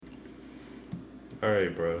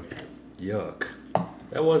Alright, bro. Yuck.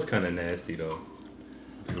 That was kind of nasty, though.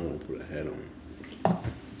 I don't want to put a hat on.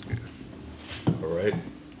 Alright.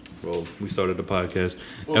 Well, we started the podcast.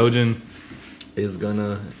 Elgin is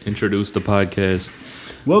gonna introduce the podcast.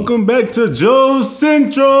 Welcome back to Joe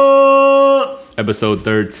Central! Episode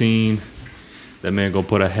 13. That man go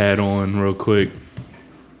put a hat on real quick.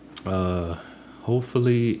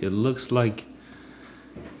 Hopefully it looks like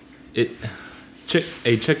it.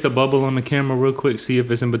 Check the bubble on the camera real quick. See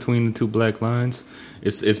if it's in between the two black lines.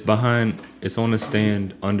 It's behind. It's on the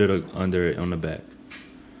stand under it on the back.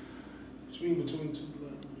 Between two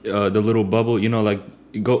black. The little bubble, you know, like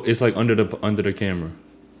go. It's like under the camera.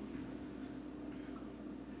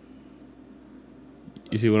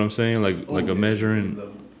 You see what I'm saying? Like a measuring.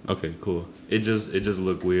 Okay, cool. It just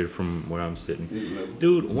looked weird from where I'm sitting.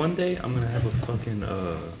 Dude, one day I'm gonna have a fucking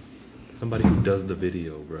somebody who does the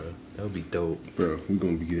video, bro. That would be dope. Bro, we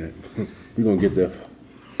gonna get that.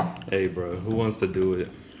 Hey, bro, who wants to do it?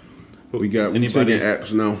 We taking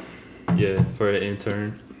apps now. Yeah, for an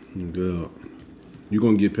intern. Good. You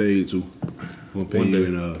gonna get paid too. We're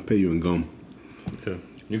gonna pay you in gum. Yeah,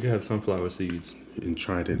 you can have sunflower seeds. And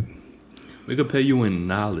Trident. We could pay you in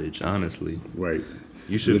knowledge, honestly. Right.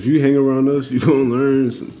 You should. If you hang around us, you gonna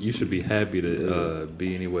learn. You should be happy to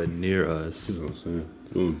be anywhere near us. That's what I'm saying.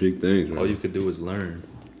 Doing big things, right? All you could do is learn.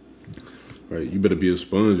 Right. You better be a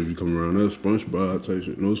sponge if you come around us. SpongeBob type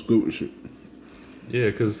shit. No Squidward shit.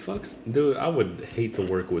 Yeah, cause dude, I would hate to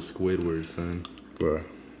work with Squidward, son. Bro,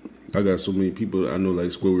 I got so many people I know like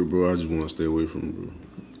Squidward, bro. I just want to stay away from him, bro.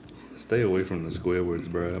 Stay away from the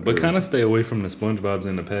Squidwards, bro. But kind of stay away from the SpongeBobs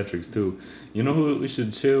and the Patricks too. You know who we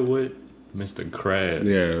should chill with? Mr. Krabs.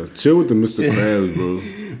 Yeah, chill with the Mr. Krabs, bro.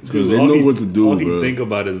 Because they know what to do, all bro. All he think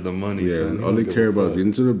about is the money, son. All they care about is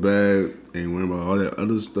getting to the bag. Ain't worrying about all that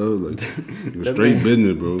other stuff. Like, straight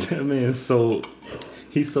business, bro. That man sold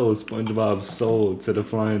SpongeBob's soul to the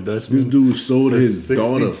Flying Dutchman. This dude sold his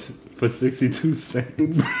daughter. For 62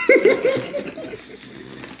 cents.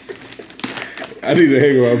 I need to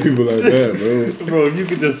hang around people like that, bro. Bro, if you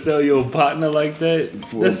could just sell your partner like that,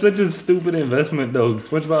 that's such a stupid investment, though.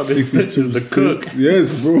 SpongeBob is the cook.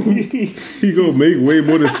 Yes, bro. He gonna make way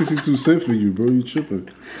more than 62 cents for you, bro. You tripping.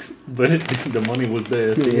 But the money was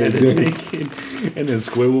there, so he had to take it. And then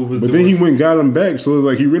Squidward was But then he went and got him back, so it's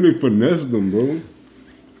like he really finessed them, bro.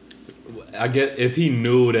 I get if he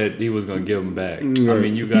knew that he was gonna give him back. Yeah. I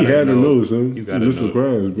mean, you gotta he had to know, son. You gotta Mr. know.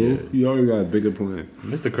 Krabs, bro. Yeah. He always got a bigger plan.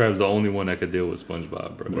 Mr. Krabs the only one that could deal with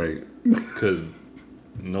SpongeBob, bro. Right. Because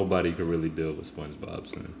nobody could really deal with SpongeBob,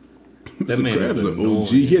 son. That Mr. man Krabs is an annoying. OG.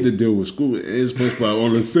 He had to deal with school and SpongeBob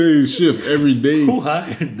on the same shift every day. Who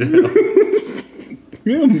hired them?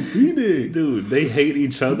 Him, he did. Dude, they hate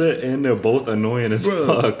each other and they're both annoying as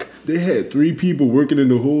fuck. They had 3 people working in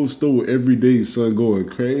the whole store every day, son, going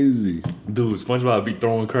crazy. Dude, SpongeBob be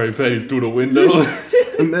throwing Krabby Patties through the window.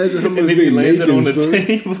 Imagine how much and then they he landed making, on the son.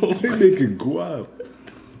 table. They making guap.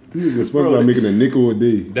 SpongeBob making a nickel a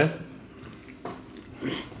day. That's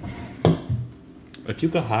if you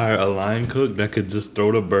could hire a line cook that could just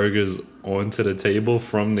throw the burgers onto the table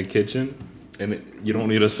from the kitchen, and you don't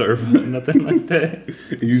need a server or nothing like that.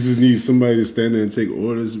 You just need somebody to stand there and take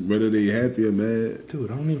orders, whether they happy or mad.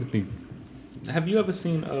 Dude, I don't even think. Have you ever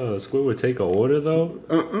seen Squidward take an order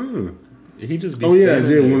though? He just be. Oh yeah, I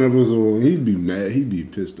standing did. there. One of us on. He'd be mad. He'd be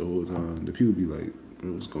pissed the whole time. The people be like,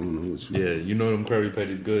 "Bro, what's going on with you?" Yeah, you know them Krabby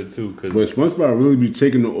Patties good too. But SpongeBob really be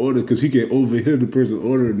taking the order because he can overhear the person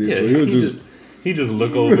ordering it. Yeah, so he just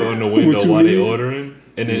look over on the window while they ordering,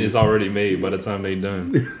 and then it's already made by the time they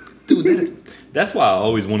done. Dude, that's why I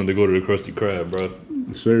always wanted to go to the Krusty Krab, bro.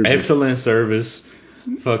 Service. Excellent service.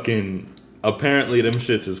 Fucking. Apparently, them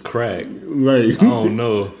shits is crack. Right. I don't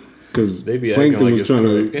know. Because They be Plankton acting like was it's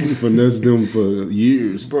trying crack. to finesse them for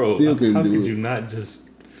years. Bro, Still how couldn't could do you it. not just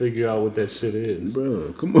figure out what that shit is?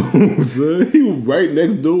 Bro, come on, son. He was right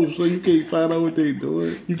next door, so you can't find out what they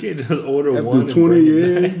doing. You can't just order After one 20 and bring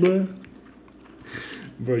years, it back. bro.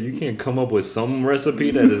 Bro, you can't come up with some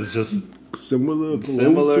recipe that is just Similar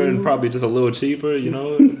and probably just a little cheaper, you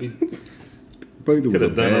know? It'd be, Plankton was a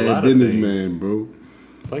could've done a lot bad of businessman, bro.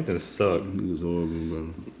 Plankton suck. He was horrible,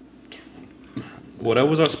 bro. Well, that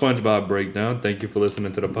was our SpongeBob breakdown. Thank you for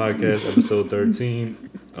listening to the podcast, episode 13.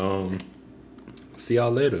 See y'all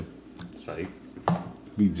later. Psych.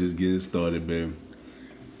 We just getting started, man.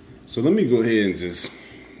 So let me go ahead and just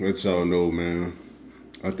let y'all know, man.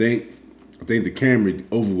 I think the camera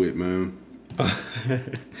over with, man. I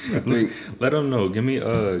think Let them know. Give me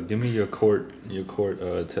your court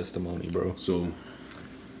testimony, bro. so.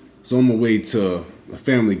 So on my way to a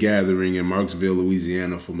family gathering in Marksville,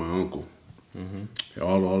 Louisiana, for my uncle. Mm-hmm.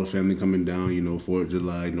 All the family coming down, 4th of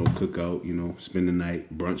July, cookout, spend the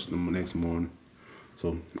night, brunch the next morning.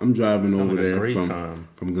 So I'm driving over there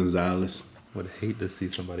from Gonzales. Would hate to see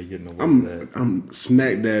somebody getting away with that. I'm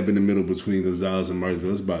smack dab in the middle between Gonzales and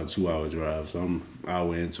Martinsville. It's about a 2-hour drive, so I'm an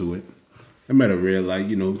hour into it. I'm at a red light,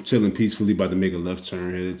 chilling peacefully, about to make a left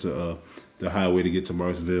turn headed to the highway to get to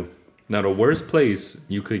Martinsville. Now, the worst place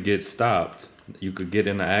you could get stopped, you could get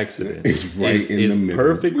in an accident. It's right in the middle.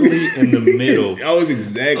 Perfectly in the middle. I was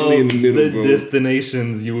exactly in the middle, bro. The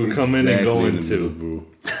destinations you were coming and going to. Bro.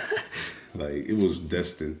 Like, it was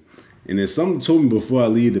destined. And then something told me before I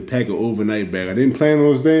leave to pack an overnight bag. I didn't plan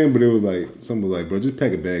on staying, but it was like, something was like, bro, just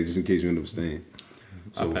pack a bag just in case you end up staying.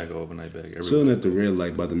 So, I pack an overnight bag. Chilling at the red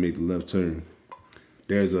light, about to make the left turn.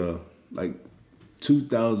 There's a,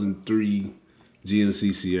 2003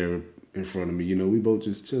 GMC Sierra in front of me. We both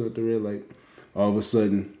just chill at the red light. All of a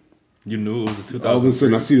sudden, you knew it was a 2003. All of a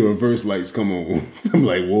sudden, I see the reverse lights come on. I'm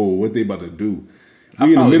like, whoa, what they about to do?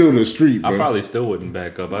 We in the middle of the street, bro. I probably still wouldn't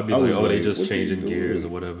back up. I'd be like, oh, they just changing gears or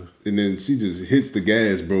whatever. And then she just hits the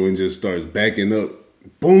gas, bro, and just starts backing up.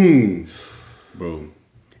 Boom! Bro.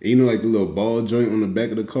 And like the little ball joint on the back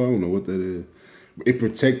of the car? I don't know what that is. It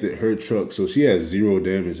protected her truck, so she has zero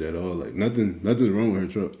damage at all. Like, nothing's wrong with her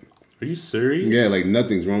truck. Are you serious? Yeah, like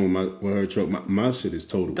nothing's wrong with her truck. My shit is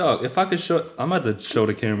total. Dog, if I could show... I'm about to show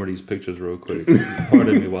the camera these pictures real quick.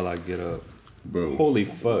 Pardon me while I get up. Bro. Holy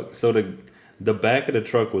fuck. So the back of the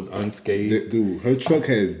truck was unscathed. Dude, her truck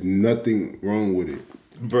has nothing wrong with it.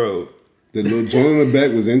 Bro. The little joint on the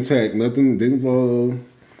back was intact. Nothing didn't fall.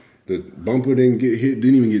 The bumper didn't get hit.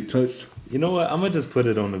 Didn't even get touched. You know what? I'm going to just put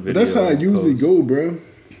it on the video. But that's how I usually go, bro.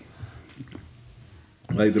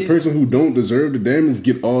 Like, the person who don't deserve the damage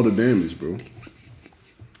get all the damage, bro.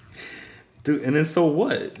 Dude, and then so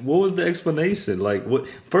what? What was the explanation? Like, what?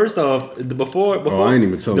 First off, before I ain't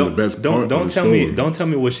even telling the best part. Don't tell me. Don't tell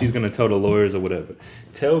me what she's gonna tell the lawyers or whatever.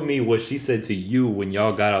 Tell me what she said to you when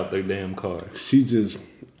y'all got out the damn car. She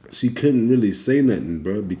couldn't really say nothing,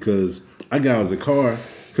 bro, because I got out of the car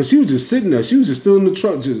because she was just sitting there. She was just still in the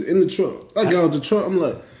truck, just in the truck. I got out the truck. I'm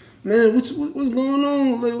like, man, what's going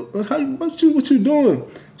on? Like, what you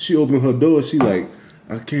doing? She opened her door. She like,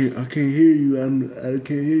 I can't hear you. I can't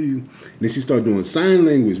hear you. And then she started doing sign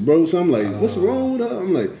language, bro. So I'm like, what's wrong with her?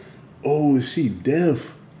 I'm like, oh, is she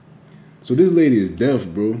deaf? So this lady is deaf,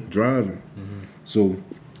 bro, driving. Mm-hmm. So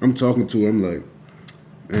I'm talking to her. I'm like,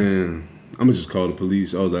 man, I'm gonna just call the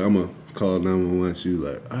police. I was like, I'm gonna call 911. She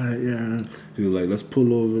was like, all right, yeah. She was like, let's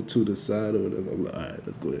pull over to the side or whatever. I'm like, all right,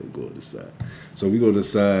 let's go ahead and go to the side. So we go to the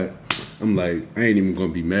side. I'm like, I ain't even gonna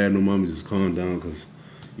be mad no more. I'm just calm down because,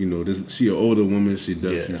 she an older woman. She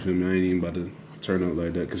deaf. Yeah. You feel me? I ain't even about to turn up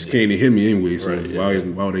like that because she can't even hear me anyway. So why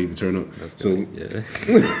would they even turn up? That's so we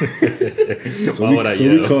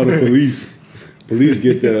call the police. Police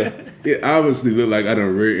get there. It obviously looked like I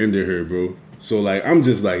done rear-ended her, bro. So, like, I'm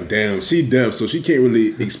just like, damn, she deaf, so she can't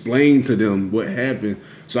really explain to them what happened.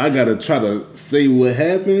 So I got to try to say what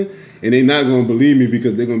happened, and they not going to believe me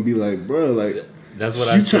because they're going to be like, bro, like, that's what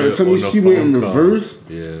I trying to tell me she went in reverse?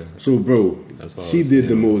 Yeah. So, bro, she did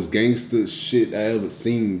the most gangster shit I ever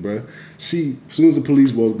seen, bro. As soon as the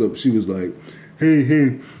police walked up, she was like,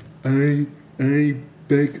 hey, I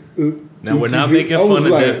back up. Now, we're not making fun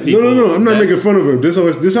of deaf people. No, I'm not making fun of her. This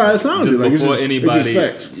how it sounded. Like, before anybody, it's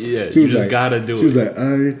just facts. Yeah, you just gotta do it. She was like,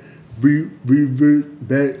 I revert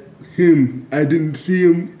back him. I didn't see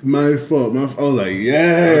him. My fault. I was like,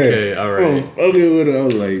 yeah. Okay, all right. Okay, with her. I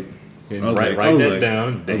was like, write that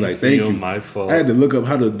down. I was like, thank you. My fault. I had to look up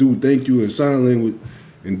how to do thank you in sign language,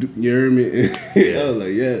 and you hear me? I was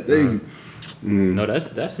like, yeah, thank you. No,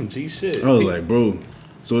 that's some G shit. I was like, bro.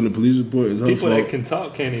 So in the police report, it's her people fault. that can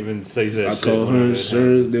talk can't even say that I shit. called her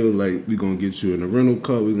insurance. They were like, we going to get you in a rental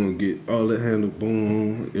car. We going to get all that handled.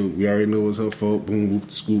 Boom. We already know it's her fault. Boom,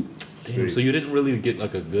 whoop, scoop. Damn, so you didn't really get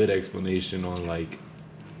like a good explanation on like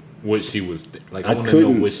what she was like. I want to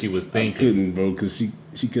know what she was thinking. I couldn't, bro, because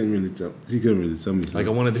she couldn't really tell. She couldn't really tell me something. Like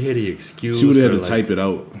I wanted to hear the excuse. She would have had to type it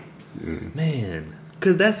out. Yeah. Man.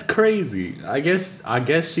 Cause that's crazy. I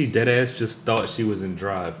guess she dead ass just thought she was in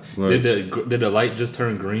drive. Right. Did the light just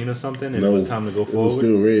turn green or something and it was time to go forward?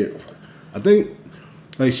 It was still red. I think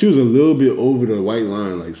like she was a little bit over the white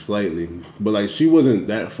line, like slightly, but like she wasn't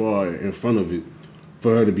that far in front of it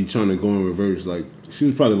for her to be trying to go in reverse. Like she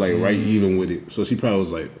was probably like right even with it. So she probably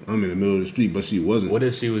was like, I'm in the middle of the street, but she wasn't. What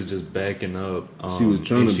if she was just backing up? She was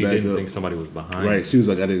trying to back up. She didn't think somebody was behind. Right. She was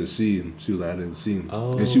like, I didn't see him. She was like, I didn't see him.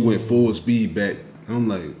 Oh. And she went full speed back. I'm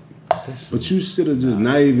like, but you should have just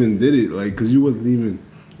not even did it, like, because you wasn't even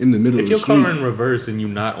in the middle of the street. If your car in reverse and you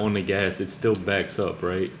not on the gas, it still backs up,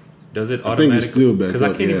 right? Does it I think it's automatically? still back Because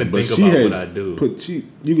up. I can't yeah. even But think she about had what I do.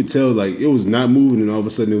 you could tell like it was not moving, and all of a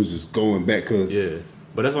sudden it was just going back. Cause Yeah,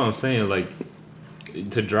 but that's what I'm saying. Like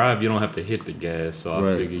to drive, you don't have to hit the gas, so I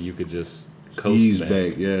Right. figure you could just coast ease back.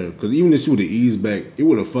 back, yeah. Because even if she would have eased back, it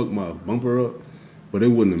would have fucked my bumper up, but it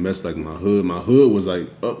wouldn't have messed like my hood. My hood was like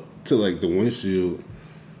up to like the windshield.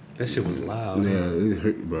 That shit was loud. Yeah, Huh? it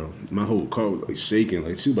hurt, bro. My whole car was like shaking,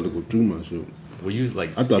 like she was about to go through my shit. Were you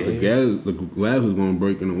like? I thought the scared? glass was gonna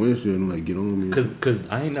break in the windshield and like get on me. Cause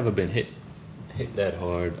I ain't never been hit that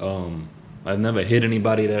hard. I've never hit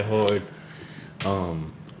anybody that hard.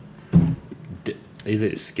 Is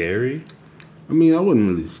it scary? I mean, I wasn't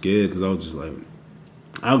really scared because I was just like,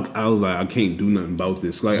 I was like, I can't do nothing about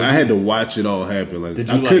this. Like, I had to watch it all happen. Like,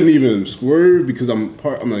 I couldn't even swerve because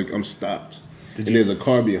I'm stopped. And there's a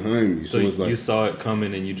car behind me, so it's like you saw it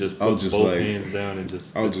coming and you just put both hands down and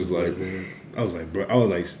just. I was just like, bro, I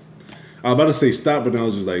was about to say stop, but then I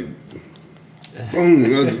was just like, boom.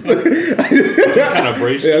 I was just kind of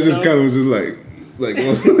braced. Yeah, I just kind of was just like like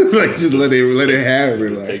just let it happen.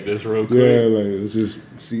 Just like, take this real quick. Yeah, like let's just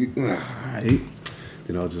see. All right.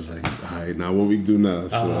 Then I was just like, all right, now what we do now?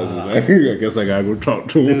 So I was just like, I guess I gotta go talk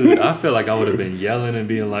to him. Dude, I feel like I would have been yelling and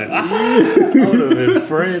being like, I would have been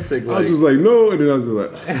frantic. Like, I was just like, no, and then I was just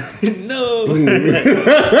like, no, no.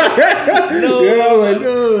 Yeah, I was like,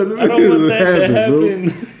 no, I don't want that to happen.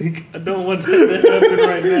 I don't want that to happen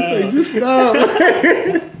right now. Like, just stop.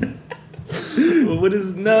 What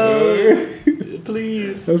is no?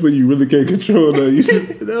 Please. That's when you really can't control that. You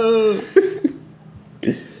said no.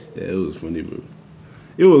 Yeah, it was funny, bro.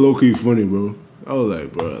 It was low key funny, bro. I was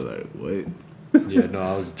like, bro, like what? Yeah, no,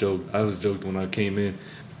 I was joked when I came in.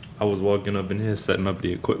 I was walking up in here, setting up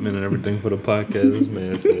the equipment and everything for the podcast. This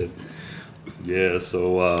man said, "Yeah,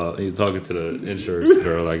 so he was talking to the insurance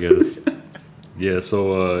girl, I guess." Yeah,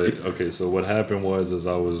 so okay, so what happened was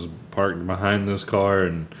I was parked behind this car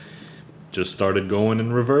and just started going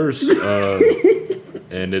in reverse,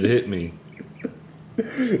 and it hit me.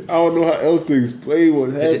 I don't know how else to explain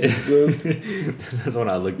what happened, bro. That's when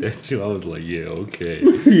I looked at you. I was like, "Yeah, okay."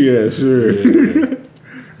 Yeah, sure. Yeah.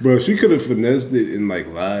 Bro, she could have finessed it and like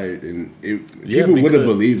lied, and people would have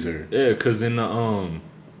believed her. Yeah, because in the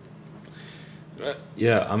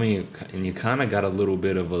yeah, I mean, and you kind of got a little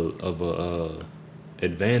bit of a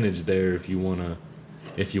advantage there if you wanna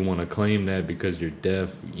claim that because you're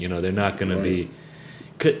deaf. You know, they're not gonna be.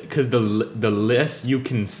 Because the less you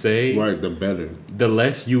can say, right, the better. The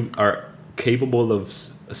less you are capable of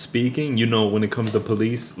speaking. You know, when it comes to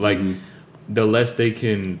police, like the less they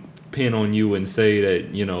can pin on you and say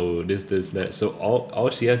that you know this, that. So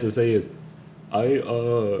all she has to say is,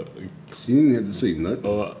 She didn't have to say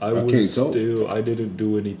nothing. I didn't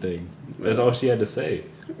do anything. That's all she had to say,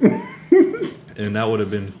 and that would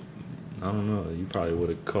have been, I don't know. You probably would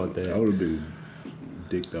have caught that. I would have been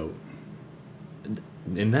dicked out.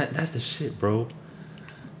 And that's the shit, bro.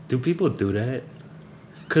 Do people do that?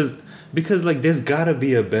 Because like there's gotta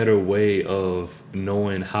be a better way of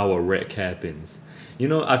knowing how a wreck happens. You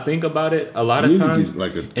know, I think about it a lot of times. Get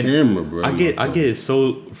like a camera, bro. I get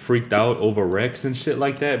so freaked out over wrecks and shit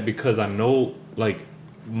like that because I know like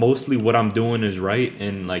mostly what I'm doing is right,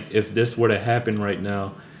 and like if this were to happen right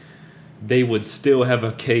now, they would still have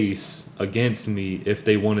a case against me if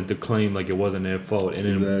they wanted to claim like it wasn't their fault, and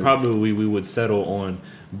then probably we would settle on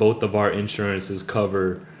both of our insurances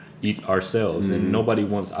cover ourselves, and nobody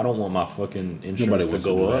wants. I don't want my fucking insurance to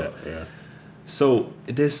go up. Yeah. So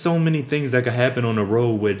there's so many things that could happen on the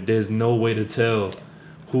road where there's no way to tell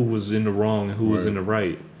who was in the wrong and who was in the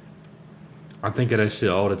right. I think of that shit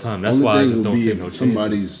all the time. That's why I just don't take no chances.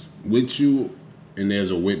 Somebody's with you, and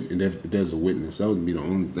there's a witness. That would be the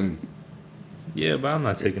only thing. Yeah, but I'm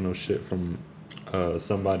not taking no shit from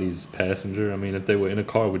somebody's passenger. I mean, if they were in a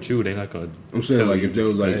car with you, they're not gonna. I'm saying like if there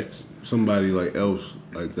was like somebody like else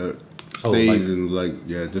like that stayed and like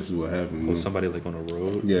yeah, this is what happened. Or somebody like on the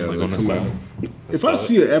road. Yeah, like on the somebody. side. If I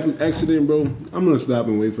see an accident, bro, I'm gonna stop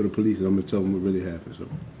and wait for the police, and I'm gonna tell them what really happened. So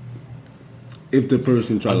if the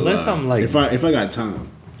person tries to lie, I'm like, if I got time.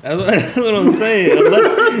 That's what I'm saying.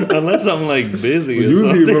 Unless I'm like busy or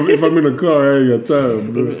usually something. if I'm in a car, I ain't got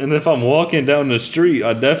time, bro. And if I'm walking down the street,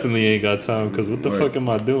 I definitely ain't got time because what the fuck am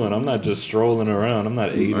I doing? I'm not just strolling around. I'm not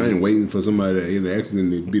 80. I ain't waiting for somebody that in the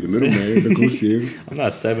accident to be the middleman. Negotiate. I'm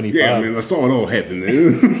not 75. Yeah, man, I saw it all happen.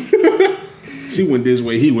 Man. She went this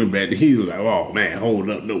way, he went back. He was like, "Oh man, hold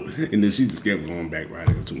up, no," and then she just kept going back right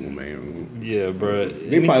into him, man. Yeah, bro.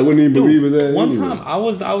 They probably wouldn't even believe it. That one time I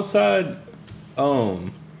was outside.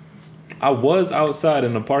 I was outside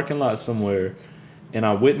in the parking lot somewhere, and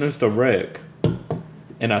I witnessed a wreck,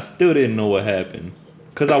 and I still didn't know what happened,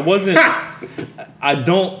 cause I wasn't. I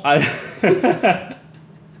don't. I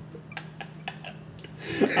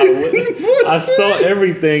saw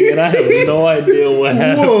everything and I have no idea what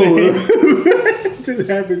happened. Whoa. This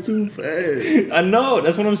happened too fast. I know.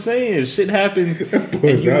 That's what I'm saying. Shit happens.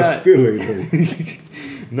 Boy, I still ain't know.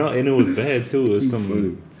 No, and it was bad too. It was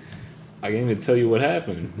some. I can't even tell you what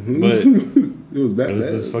happened, but It was that it was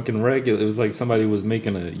bad. this fucking wreck. It was like somebody was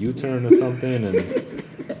making a U-turn or something and hit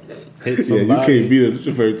Yeah, somebody. you can't be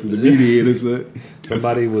the first to the mediator, son.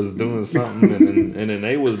 Somebody was doing something, and then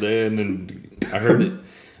they was there, and then I heard it.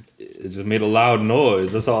 It just made a loud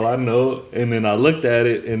noise. That's all I know. And then I looked at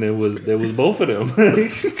it, and there was both of them.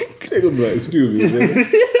 Take a back. Excuse me, man.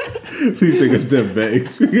 Please take a step back.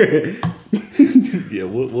 Yeah,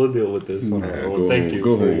 we'll deal with this. Nah, Thank you.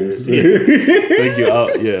 Go home. Thank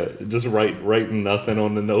you. Just writing nothing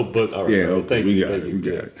on the notebook. All right, Yeah, bro. okay, Thank we you. got Thank it. you.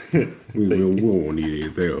 We got it. We won't need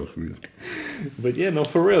anything else. But yeah, no,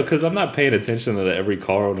 for real, because I'm not paying attention to every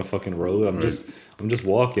car on the fucking road. I'm just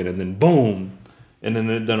walking, and then boom, and then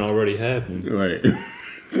it done already happened. Right.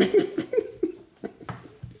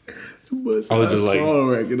 But I was just like- saw a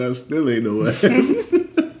wreck and I still ain't know what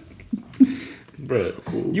happened.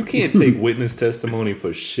 Bruh, you can't take witness testimony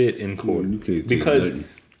for shit in court. You can't take because nothing.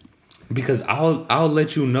 because I'll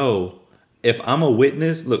let you know if I'm a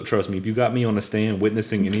witness. Look, trust me, if you got me on the stand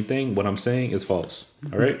witnessing anything, what I'm saying is false.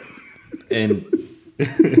 All right, and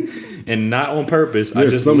and not on purpose. I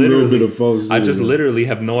There's just some little literally, bit of false. I just literally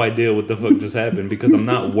have no idea what the fuck just happened because I'm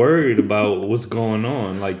not worried about what's going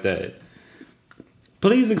on like that.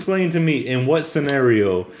 Please explain to me in what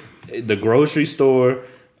scenario, the grocery store,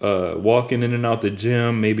 walking in and out the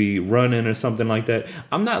gym, maybe running or something like that.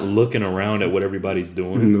 I'm not looking around at what everybody's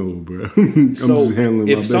doing. No, bro. I'm So just handling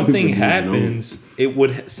my if business something and moving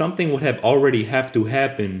happens, something would have already have to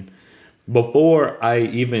happen before I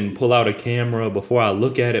even pull out a camera, before I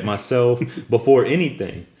look at it myself, before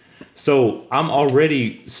anything. So I'm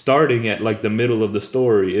already starting at like the middle of the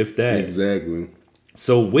story, if that. on. Exactly.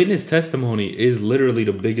 So witness testimony is literally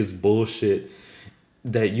the biggest bullshit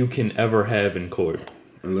that you can ever have in court.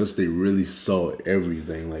 Unless they really saw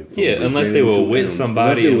everything, like from Yeah, unless they beginning were to with end.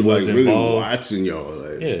 somebody Unless and they was like really involved. watching y'all.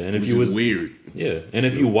 Like, Yeah, and if which you is was weird, Yeah, and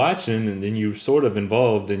if you watching and then you're sort of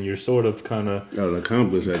involved and you're sort of kind of an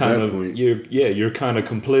accomplice at that point. you're kind of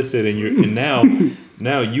complicit and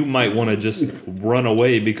now you might want to just run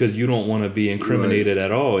away because you don't want to be incriminated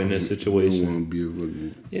at all in this You situation. don't want to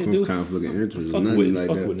be a fucking dude, conflict of interest or Fuck, nothing like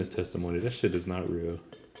fuck that. witness testimony. That shit is not real,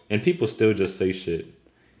 and people still just say shit,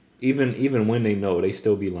 even when they know, they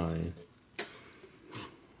still be lying.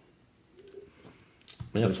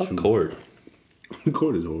 Man, That's fuck true. court.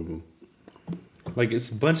 Court is horrible. Like, it's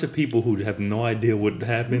a bunch of people who have no idea what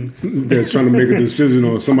happened. They're trying to make a decision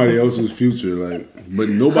on somebody else's future, like, but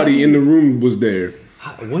nobody in the room was there.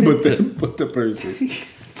 What is But the person.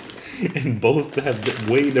 And both have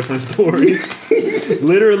way different stories.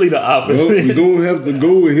 Literally the opposite. Well, we're gonna have to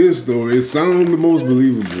go with his story. It sounds the most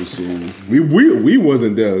believable. So we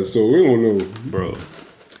wasn't there, so we don't know. Bro,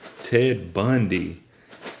 Ted Bundy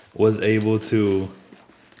was able to,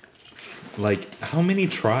 like, how many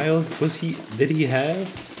trials did he have?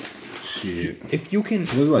 Shit, If you can,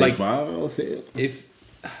 it was like 5 out there. if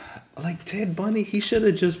like Ted Bundy, he should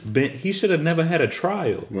have never had a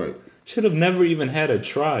trial. Right. Should have never even had a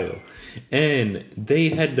trial. And they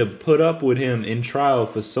had to put up with him in trial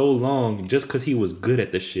for so long just because he was good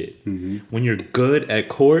at the shit. Mm-hmm. When you're good at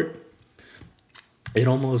court, it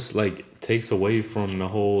almost like takes away from the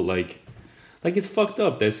whole like it's fucked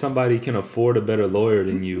up that somebody can afford a better lawyer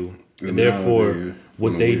than you. And therefore,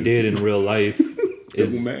 what they did in real life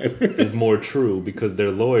is more true because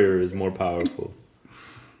their lawyer is more powerful.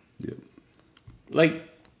 Yep. Like,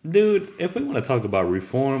 dude, if we want to talk about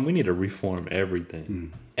reform, we need to reform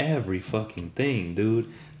everything. Every fucking thing,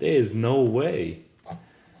 dude. There is no way.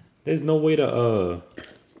 There's no way to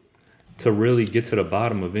really get to the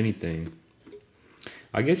bottom of anything.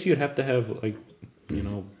 I guess you'd have to have, like, you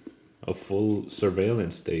know, a full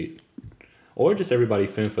surveillance state. Or just everybody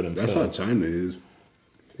fend for themselves. That's how China is.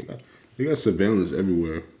 They got surveillance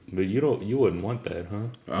everywhere. But you wouldn't want that,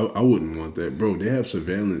 huh? I wouldn't want that, bro. They have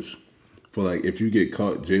surveillance for, like, if you get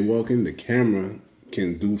caught jaywalking, the camera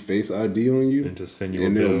can do Face ID on you And just send you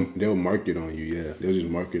and a bill. they'll mark it on you. Yeah, they'll just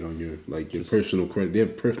mark it on your personal credit. They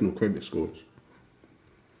have personal credit scores.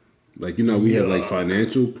 Like, you know, we have like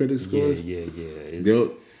financial credit scores. Yeah.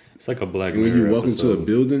 It's like a Black And Mirror when you walk episode. into a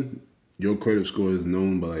building, your credit score is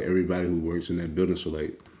known by like everybody who works in that building. So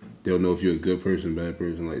like, they'll know if you're a good person, bad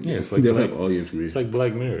person. Like, Yeah, it's like they'll Black- have all your information. It's like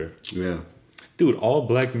Black Mirror. Yeah, Dude, all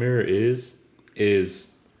Black Mirror is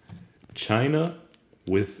China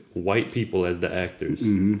with white people as the actors.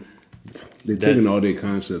 They're taking all their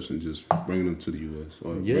concepts and just bringing them to the U.S.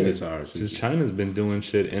 or bring it to ours. Just China's been doing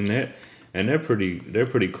shit, and they're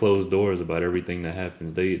pretty closed doors about everything that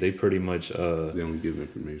happens. They pretty much they don't give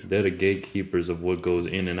information. They're the gatekeepers of what goes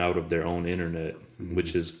in and out of their own internet,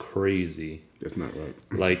 which is crazy. That's not right.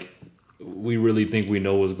 Like, we really think we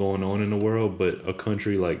know what's going on in the world, but a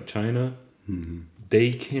country like China,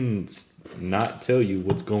 they can not tell you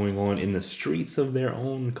what's going on in the streets of their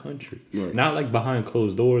own country. Right. Not like behind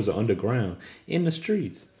closed doors or underground. In the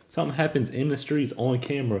streets. Something happens in the streets on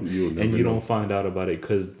camera, and you don't find out about it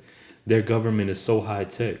because their government is so high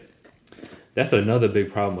tech. That's another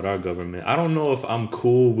big problem with our government. I don't know if I'm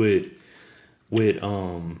cool with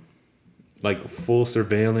like full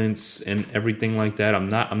surveillance and everything like that. I'm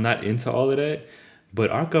not into all of that, but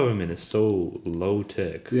our government is so low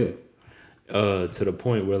tech. Yeah. To the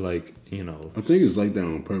point where, like, you know, I think it's like that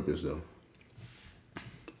on purpose, though.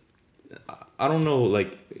 I don't know,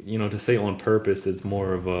 like, you know, to say on purpose is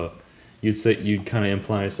more of a, you'd kind of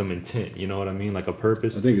imply some intent, you know what I mean? Like a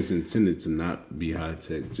purpose. I think it's intended to not be high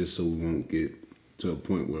tech, just so we won't get to a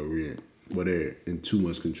point where they're in too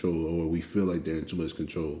much control, or we feel like they're in too much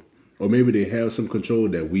control. Or maybe they have some control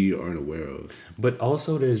that we aren't aware of. But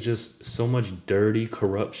also there's just so much dirty,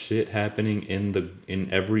 corrupt shit happening in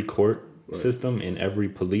every court system, in every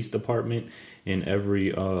police department, in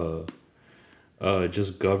every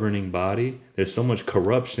just governing body. There's so much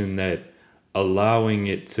corruption that allowing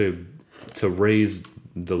it to raise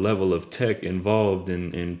the level of tech involved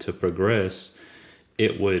and to progress,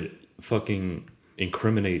 it would fucking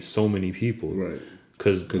incriminate so many people. Right.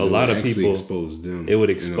 Because a lot of people expose them. It would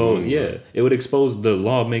expose, it would expose the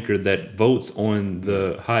lawmaker that votes on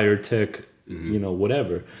the higher tech, you know,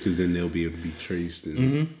 whatever. Because then they'll be able to be traced.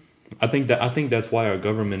 And I think that's why our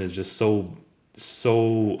government is just so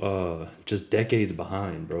just decades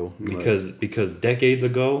behind, bro. Because decades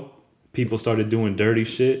ago, people started doing dirty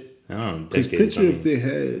shit. I don't know. Because picture if they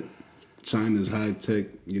had China's high tech,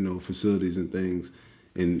 you know, facilities and things,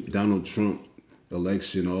 and Donald Trump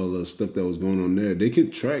election, all the stuff that was going on there, they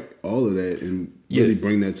could track all of that and really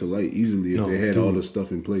bring that to light easily if they had all the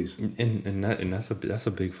stuff in place. And that's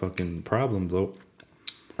a big fucking problem, though,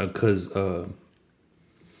 because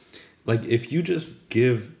like if you just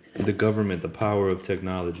give the government the power of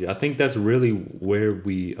technology, I think that's really where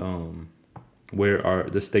the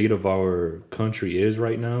state of our country is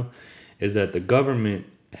right now, is that the government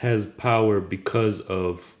has power because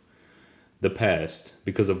of the past,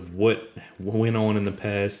 because of what went on in the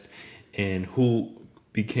past and who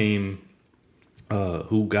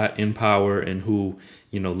got in power and who,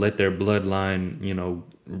 you know, let their bloodline, you know,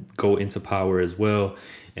 go into power as well.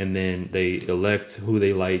 And then they elect who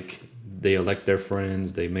they like. They elect their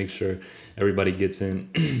friends. They make sure everybody gets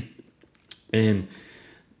in. And,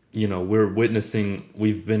 you know,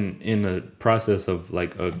 we've been in a process of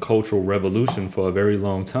like a cultural revolution for a very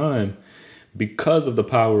long time because of the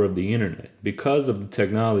power of the internet, because of the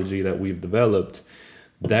technology that we've developed.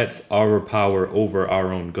 That's our power over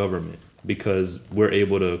our own government, because we're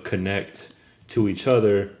able to connect to each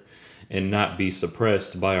other and not be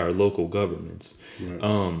suppressed by our local governments.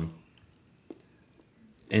 Right.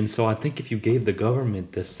 And so I think if you gave the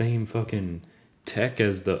government the same fucking tech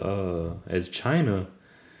as China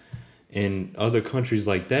and other countries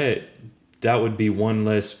like that, that would be one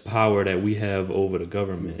less power that we have over the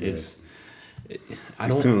government. Yeah. It's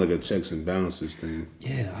kind of like a checks and balances thing.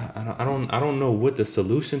 Yeah, I don't know what the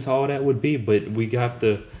solution to all that would be, but we got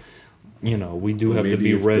to, you know, we do have to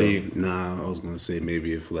be ready. I was gonna say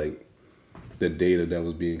maybe if like the data that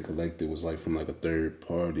was being collected was like from like a third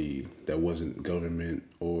party that wasn't government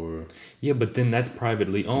or but then that's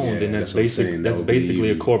privately owned, and that's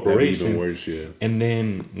basically a corporation. Even worse, yeah. And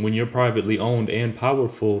then when you're privately owned and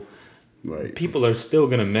powerful, right, people are still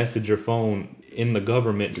gonna message your phone in the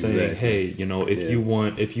government saying, "Hey, you know, if you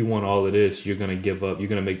want all of this, you're gonna give up. You're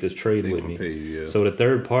gonna make this trade with me." Pay you, yeah. So the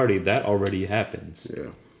third party, that already happens.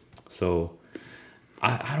 Yeah. So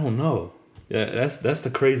I don't know. Yeah, that's the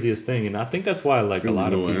craziest thing, and I think that's why like a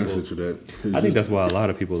lot of people. Answer to that. I think that's why a lot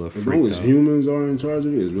of people are freaked out. As long as humans are in charge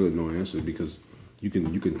of it, there's really no answer, because you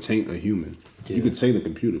can taint a human. Yeah. You can taint a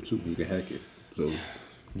computer too. You can hack it. So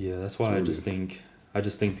yeah, that's why I just think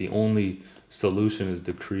the only solution is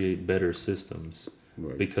to create better systems,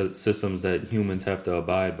 right, because systems that humans have to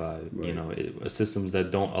abide by. Right. You know, systems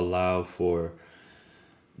that don't allow for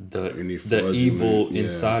the evil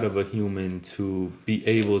inside of a human to be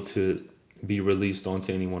able to be released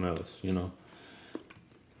onto anyone else, you know.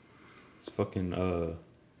 It's fucking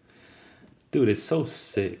dude, it's so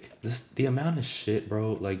sick. The amount of shit,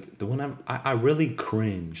 bro. Like I really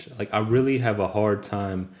cringe. Like I really have a hard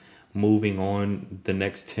time moving on the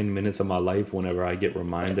next 10 minutes of my life whenever I get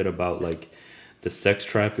reminded about like the sex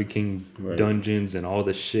trafficking dungeons and all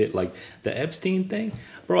the shit. Like the Epstein thing.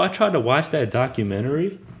 Bro, I tried to watch that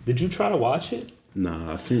documentary. Did you try to watch it?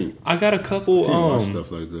 Nah, I can't. I got a couple watch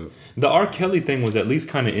stuff like that. The R. Kelly thing was at least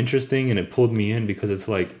kind of interesting, and it pulled me in because it's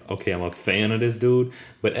like, okay, I'm a fan of this dude,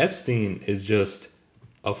 but Epstein is just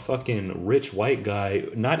a fucking rich white guy,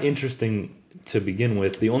 not interesting to begin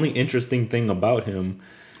with. The only interesting thing about him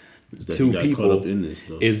to people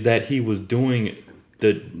is that he was doing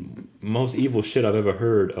the most evil shit I've ever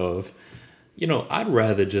heard of. You know, I'd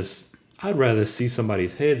rather see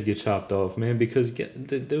somebody's heads get chopped off, man, because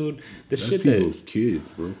the That's shit people's kids,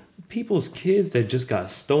 bro. People's kids that just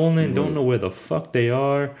got stolen, don't know where the fuck they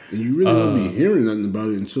are. And you really don't be hearing nothing about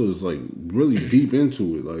it until it's like really deep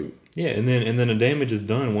into it, like. Yeah, and then the damage is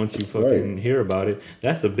done once you fucking hear about it.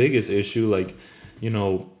 That's the biggest issue. Like, you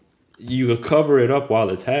know, you cover it up while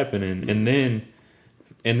it's happening, and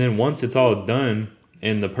then once it's all done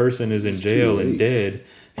and the person is in jail and dead.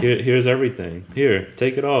 Here's everything. Here,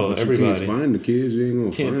 take it all, but everybody. You can't find the kids. You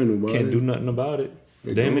ain't gonna find nobody. Can't do nothing about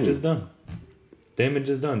it. Damage is done. Damage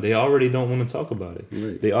is done. They already don't want to talk about it.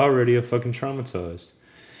 Right. They already are fucking traumatized.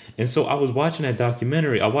 And so I was watching that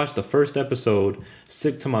documentary. I watched the first episode,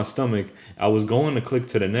 sick to my stomach. I was going to click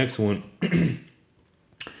to the next one.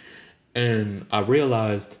 And I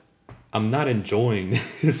realized I'm not enjoying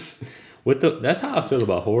this. That's how I feel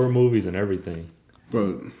about horror movies and everything.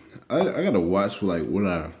 Bro, I gotta watch like what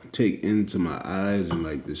I take into my eyes and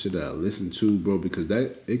like the shit that I listen to, bro, because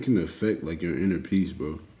it can affect like your inner peace,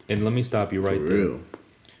 bro. And let me stop you right there.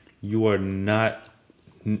 You are not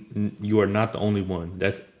the only one.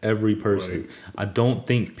 That's every person. Right. I don't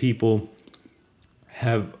think people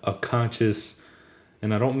have a conscious,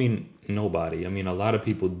 and I don't mean nobody. I mean a lot of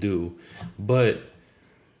people do, but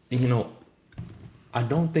you know, I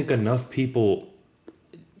don't think enough people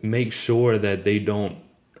make sure that they don't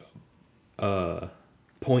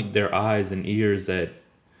point their eyes and ears at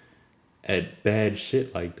bad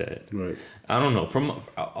shit like that. Right. I don't know.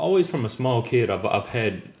 Always from a small kid, I've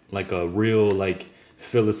had like a real like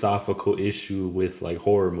philosophical issue with like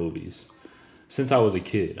horror movies since I was a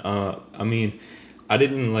kid. I mean, I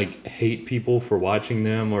didn't like hate people for watching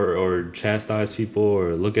them or chastise people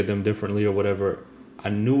or look at them differently or whatever. I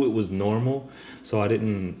knew it was normal, so I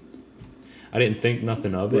didn't think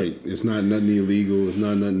nothing of it. Right. It's not nothing illegal. It's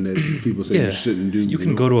not nothing that people say you shouldn't do. You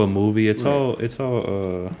can go to a movie. It's all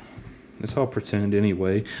pretend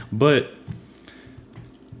anyway. But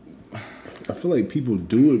I feel like people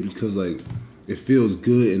do it because like it feels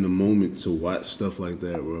good in the moment to watch stuff like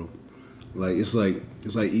that, bro. Like it's like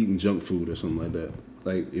eating junk food or something like that.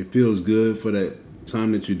 Like it feels good for that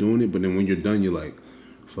time that you're doing it, but then when you're done, you're like,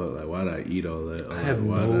 fuck, like why did I eat all that?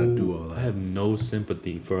 Why did I do all that? I have no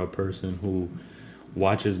sympathy for a person who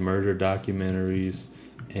watches murder documentaries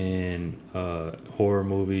and horror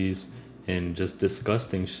movies and just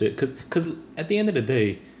disgusting shit. Cause at the end of the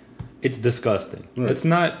day, it's disgusting. Right. Let's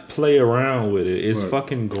not play around with it. It's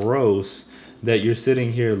fucking gross that you're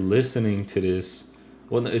sitting here listening to this.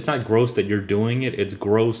 Well, it's not gross that you're doing it. It's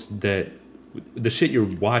gross that the shit you're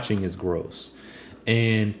watching is gross.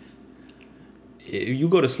 And you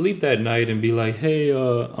go to sleep that night and be like, hey,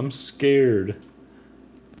 I'm scared.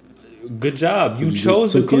 Good job. You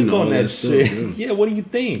chose to click on that shit. Stuff, yeah, what do you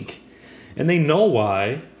think? And they know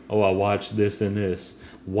why. Oh, I watched this and this.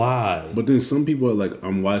 Why? But then some people are like,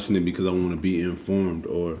 I'm watching it because I want to be informed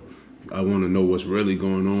or I want to know what's really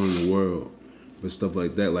going on in the world. But stuff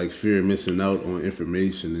like that, like fear of missing out on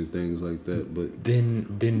information and things like that. But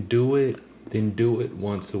then do it. Then do it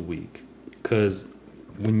once a week. Because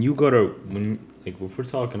when you go to like if we're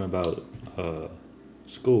talking about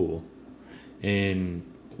school, and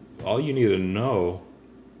all you need to know,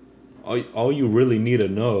 all you really need to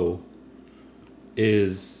know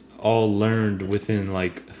is all learned within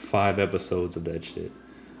like 5 episodes of that shit.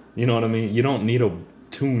 You know what I mean? You don't need to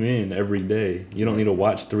tune in every day. You don't need to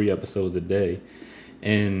watch 3 episodes a day.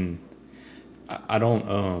 And I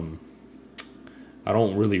don't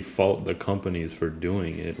really fault the companies for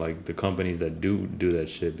doing it, like the companies that do that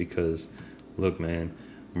shit, because look, man,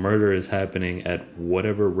 murder is happening at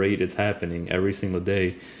whatever rate it's happening every single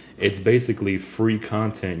day. It's basically free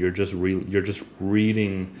content. You're just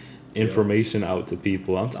reading information out to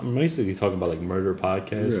people. I'm basically talking about like murder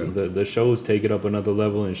podcasts. Yeah. The shows take it up another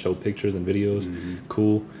level and show pictures and videos. Mm-hmm.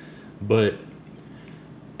 Cool. But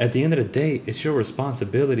at the end of the day, it's your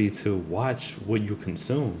responsibility to watch what you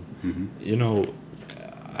consume. Mm-hmm. You know,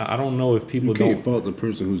 I don't know if people don't... You can't fault the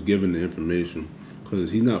person who's giving the information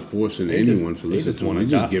because he's not forcing anyone to listen to him.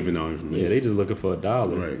 He's just giving out information. Yeah, they just looking for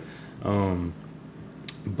 $1. Right.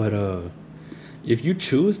 But if you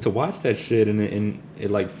choose to watch that shit and it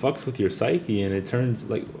like fucks with your psyche and it turns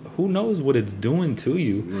like who knows what it's doing to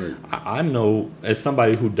you. Right. I know as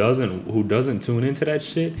somebody who doesn't tune into that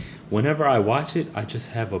shit, whenever I watch it, I just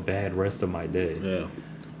have a bad rest of my day. Yeah.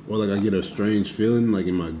 Or like I get a strange feeling like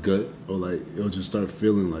in my gut, or like it'll just start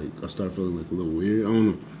feeling like I start feeling like a little weird. I don't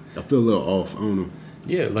know. I feel a little off. I don't know.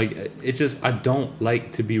 Yeah, like it just I don't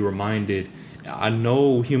like to be reminded. I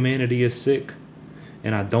know humanity is sick,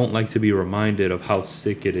 and I don't like to be reminded of how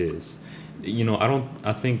sick it is. You know,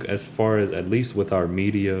 I think as far as at least with our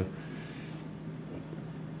media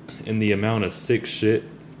and the amount of sick shit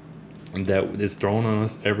that is thrown on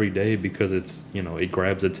us every day because it's, you know, it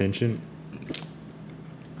grabs attention.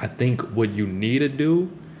 I think what you need to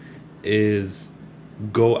do is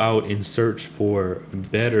go out and search for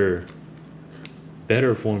better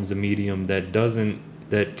forms of medium that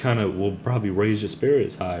kind of will probably raise your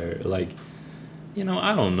spirits higher. Like, you know,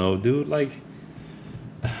 I don't know, dude. Like,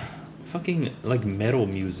 fucking like metal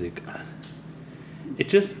music.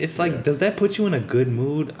 It's like, does that put you in a good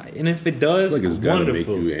mood? And if it does, It's like it's gotta make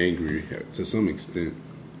wonderful. you angry to some extent,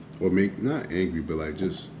 or make not angry, but like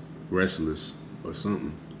just restless or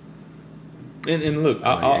something. And look,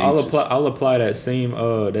 I'll apply that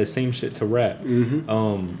same shit to rap.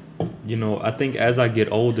 You know, I think as I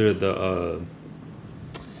get older,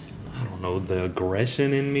 I don't know, the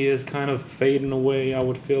aggression in me is kind of fading away. I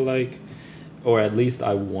would feel like, or at least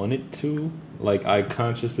I want it to. Like I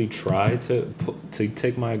consciously try to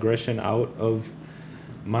take my aggression out of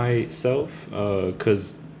myself,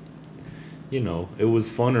 because you know it was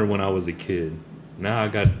funner when I was a kid. Now I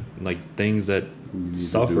got like things that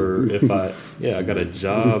suffer if I got a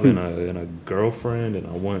job and a girlfriend and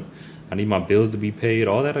I need my bills to be paid.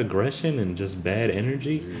 All that aggression and just bad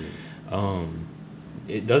energy,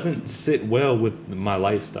 it doesn't sit well with my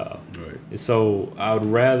lifestyle. Right. So I would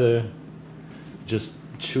rather just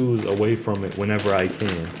choose away from it whenever I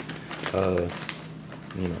can,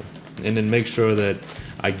 you know, and then make sure that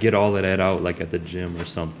I get all of that out, like at the gym or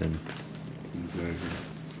something. Exactly.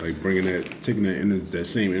 Like taking that energy, that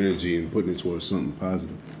same energy, and putting it towards something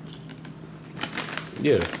positive.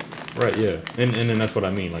 Yeah, right. Yeah, and then that's what I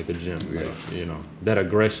mean, like the gym. Yeah. Like, you know, that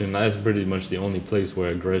aggression. That's pretty much the only place where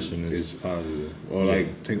aggression is. It's positive. Or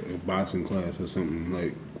like take a boxing class or something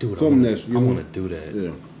like. Dude, something I want to do that.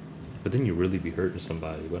 Yeah. But then you really be hurting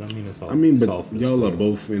somebody. But I mean, it's all. But all for the y'all are sport.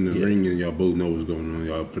 both in the ring and y'all both know what's going on.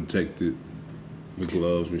 Y'all protected with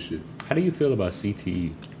gloves and shit. How do you feel about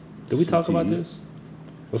CTE? Did we talk about CTE? this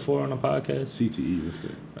before on the podcast? CTE, what's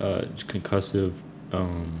that?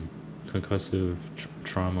 Concussive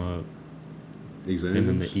trauma, Exams? and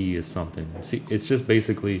then the E is something. See, it's just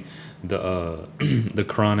basically the the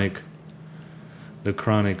chronic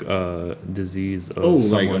disease of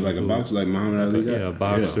someone like a who- boxer, like Muhammad Ali. yeah, a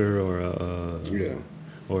boxer Yeah.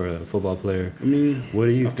 or a football player. I mean, What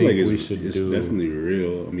do you I feel think like we should it's do? definitely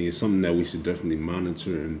real. I mean, it's something that we should definitely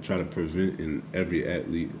monitor and try to prevent in every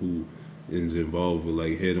athlete who is involved with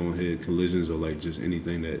like head-on-head collisions or like just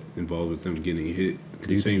anything that involves with them getting hit.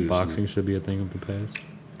 Do you think continuously. boxing should be a thing of the past?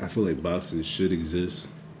 I feel like boxing should exist,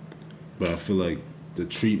 but I feel like the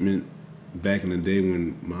treatment back in the day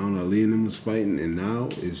when Muhammad Ali and them was fighting and now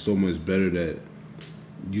is so much better that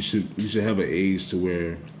you should have an age to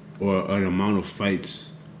where, or an amount of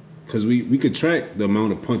fights, because we could track the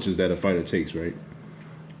amount of punches that a fighter takes, right?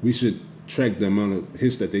 We should track the amount of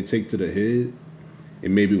hits that they take to the head,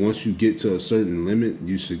 and maybe once you get to a certain limit,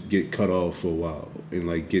 you should get cut off for a while and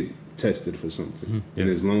like get tested for something. Yeah.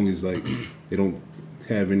 And as long as like they don't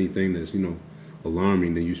have anything that's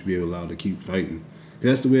alarming, then you should be allowed to keep fighting.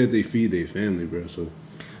 That's the way that they feed their family, bro. So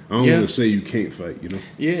I don't want to say you can't fight,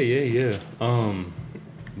 Yeah.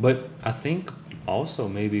 But I think also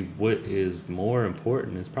maybe what is more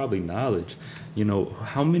important is probably knowledge. You know,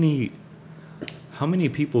 how many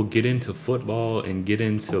people get into football and get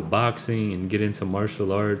into boxing and get into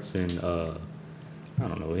martial arts and I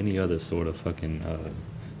don't know, any other sort of fucking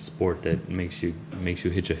sport that makes you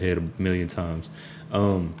hit your head a million times.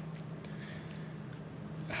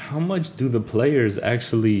 How much do the players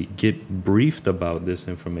actually get briefed about this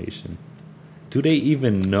information? Do they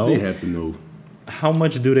even know? They have to know. How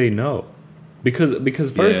much do they know? Because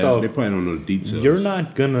first off, they probably don't know the details. you're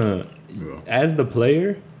not gonna, as the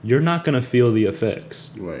player, you're not gonna feel the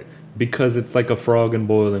effects. Right. Because it's like a frog in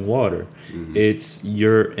boiling water.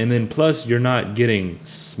 Mm-hmm. And then plus you're not getting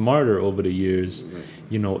smarter over the years. Right.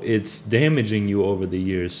 You know, it's damaging you over the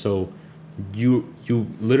years. So you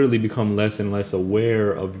literally become less and less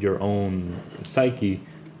aware of your own psyche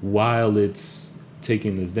while it's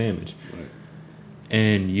taking this damage. Right.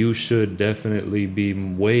 And you should definitely be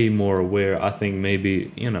way more aware. I think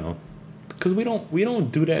maybe, because we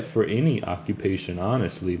don't do that for any occupation,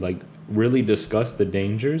 honestly. Like, really discuss the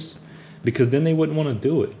dangers, because then they wouldn't want to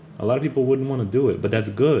do it. A lot of people wouldn't want to do it, but that's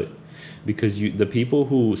good, because the people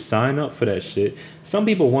who sign up for that shit, some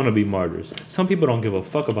people want to be martyrs. Some people don't give a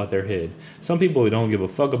fuck about their head. Some people don't give a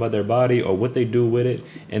fuck about their body or what they do with it,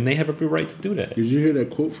 and they have every right to do that. Did you hear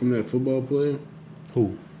that quote from that football player?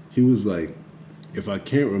 Who? He was like, if I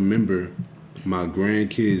can't remember my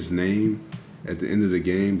grandkid's name at the end of the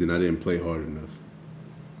game, then I didn't play hard enough.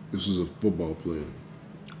 This was a football player.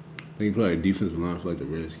 I think he played like defensive line for like the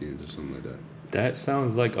Redskins or something like that. That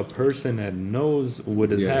sounds like a person that knows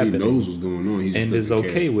what is happening. He knows what's going on. He just and is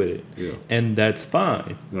okay with it. Yeah. And that's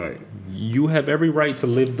fine. Right. You have every right to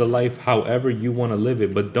live the life however you want to live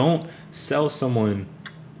it, but don't sell someone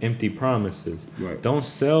empty promises. Right. Don't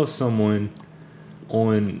sell someone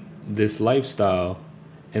on this lifestyle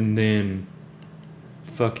and then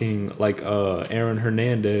fucking like Aaron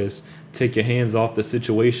Hernandez take your hands off the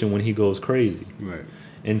situation when he goes crazy. Right.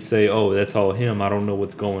 And say, oh, that's all him. I don't know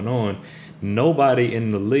what's going on. Nobody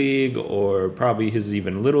in the league, or probably his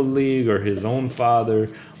even little league, or his own father,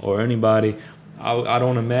 or anybody, I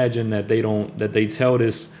don't imagine that they tell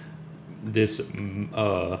this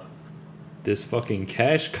fucking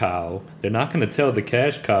cash cow. They're not going to tell the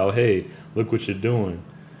cash cow, hey, look what you're doing.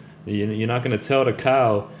 You're not going to tell the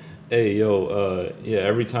cow, hey, yo,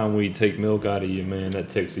 every time we take milk out of you, man, that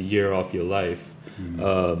takes a year off your life.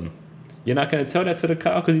 Mm-hmm. You're not going to tell that to the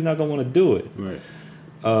cow because he's not going to want to do it. Right.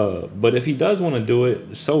 But if he does want to do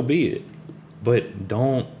it, so be it. But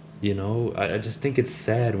don't, I just think it's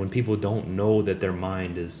sad when people don't know that their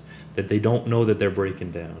mind is, that they don't know that they're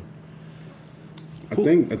breaking down. I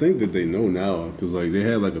think that they know now, because like they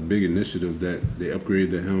had like a big initiative that they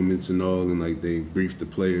upgraded the helmets and all, and like they briefed the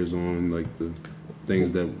players on like the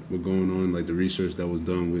things that were going on, like the research that was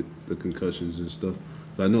done with the concussions and stuff.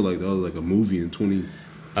 But I know like that was like a movie in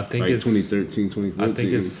 2013, 2014. I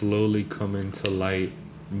think it's slowly coming to light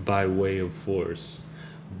by way of force.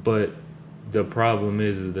 But the problem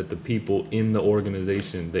is that the people in the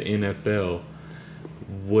organization, the NFL,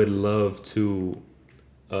 would love to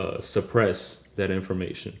suppress that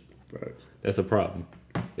information. Right. That's a problem.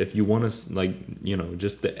 If you want to,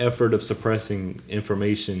 just the effort of suppressing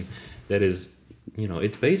information that is,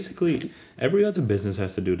 it's basically every other business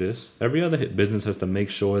has to do this. Every other business has to make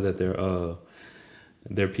sure that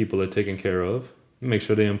their people are taken care of. Make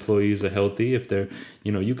sure their employees are healthy. If they're,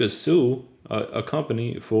 you could sue a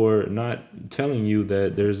company for not telling you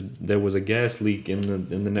that there was a gas leak in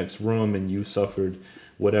the next room and you suffered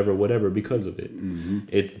whatever because of it. Mm-hmm.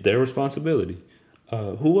 It's their responsibility.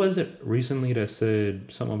 Who was it recently that said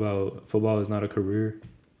something about football is not a career?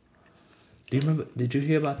 Do you remember? Did you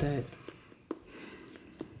hear about that?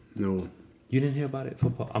 No. You didn't hear about it?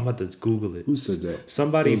 Football. I'm about to Google it. Who said that?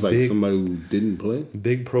 Somebody it was like somebody who didn't play?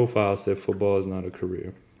 Big profile said football is not a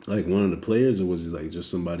career. Like one of the players, or was it like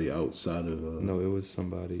just somebody outside of... No, it was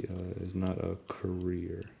somebody. It's not a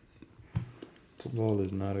career. Football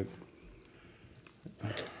is not a... I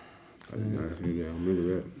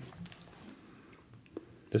remember that.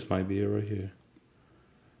 This might be it right here.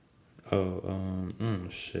 Oh,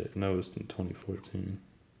 shit. No, it's in 2014.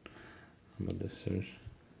 I'm about to search.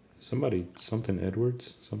 Something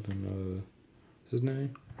Edwards? What's his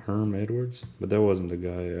name? Herm Edwards? But that wasn't the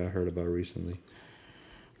guy I heard about recently.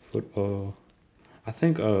 Football. I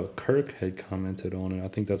think Kirk had commented on it. I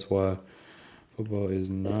think that's why football is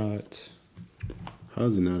not...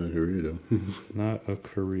 How's it not a career, though? Not a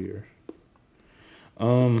career.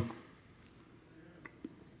 The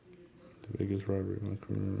biggest robbery in my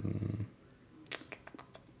career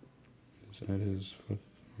is at his...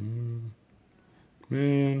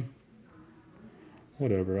 Man,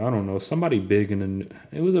 whatever. I don't know. Somebody big in the...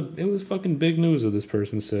 It was fucking big news that this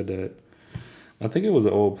person said that. I think it was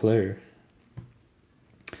an old player.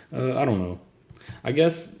 I don't know. I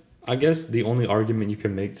guess the only argument you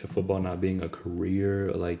can make to football not being a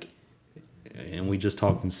career, like, and we just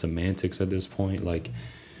talking semantics at this point, like,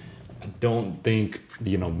 I don't think,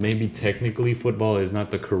 maybe technically football is not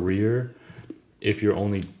the career if you're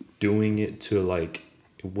only doing it to, like,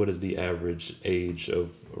 what is the average age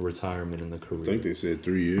of retirement in the career? I think they said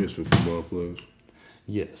 3 years for football players.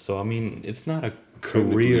 Yeah, so I mean, it's not a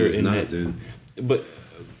career in not, that. then. But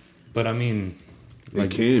I mean,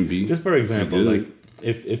 like, it can be. Just for example, like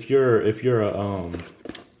if you're a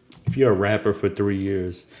rapper for 3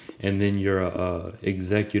 years and then you're a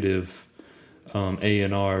executive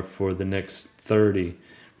A&R for the next 30,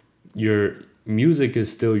 your music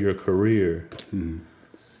is still your career. Mm-hmm.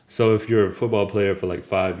 So if you're a football player for like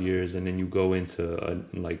 5 years and then you go into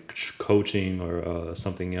like coaching or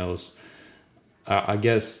something else, I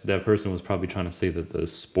guess that person was probably trying to say that the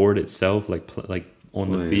sport itself, like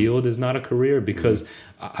on the field, is not a career, because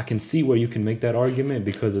I can see where you can make that argument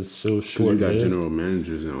because it's so short. You got general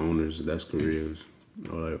managers and owners, that's careers.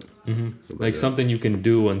 All that. Like something you can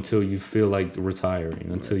do until you feel like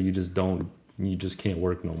retiring, until you just can't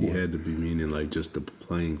work no more. He had to be meaning like just the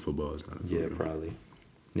playing football is not a career. Yeah, probably.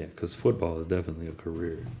 Yeah, because football is definitely a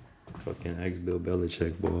career. Fucking ex-Bill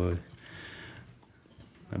Belichick, boy.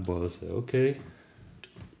 That boy said, okay,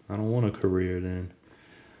 I don't want a career then.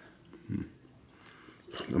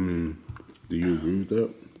 I mean, do you agree with that?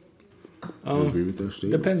 Do you agree with that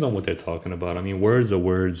statement? Depends on what they're talking about. I mean, words are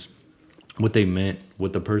words. What they meant,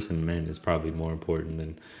 what the person meant is probably more important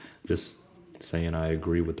than just saying I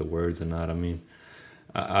agree with the words or not. I mean,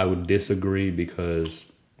 I would disagree because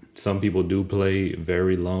some people do play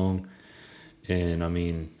very long, and I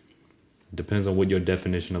mean, depends on what your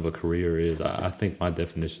definition of a career is. I think my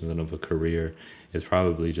definition of a career is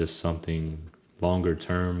probably just something longer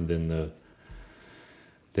term than the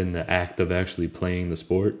act of actually playing the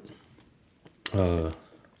sport. But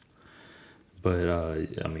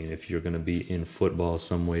I mean, if you're gonna be in football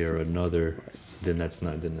some way or another, then that's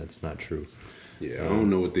not true. Yeah, I don't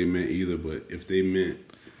know what they meant either, but if they meant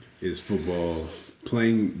is football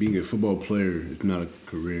being a football player is not a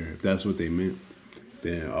career. If that's what they meant,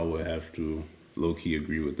 then I would have to low key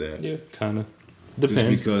agree with that. Yeah, kind of depends.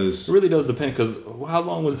 Just because it really does depend. Because how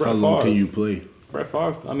long was Brett Favre? How long can you play? Brett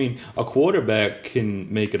Favre. I mean, a quarterback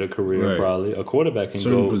can make it a career. Right. Probably a quarterback can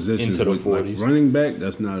certain go positions into the 40s. Like running back,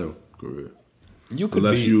 that's not a career. You could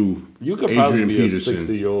you could probably be Peterson. A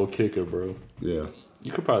 60-year-old kicker, bro. Yeah.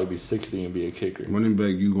 You could probably be 60 and be a kicker. Running back,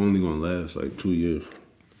 you only gonna last like 2 years,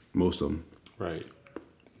 most of them. Right.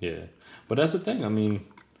 Yeah, but that's the thing. I mean,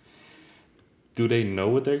 do they know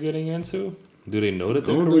what they're getting into? Do they know that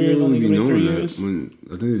their career is only going to be 3 years? I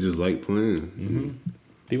think they just like playing. Mm-hmm.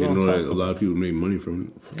 People don't know that a lot of people make money from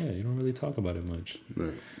it. Yeah, you don't really talk about it much.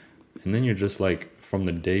 Right. And then you're just like, from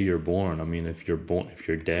the day you're born. I mean, if your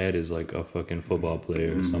dad is like a fucking football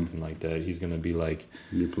player or something like that, he's gonna be like,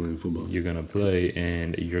 you're playing football. You're gonna play,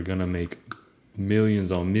 and you're gonna make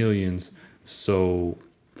millions on millions. So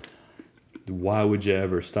why would you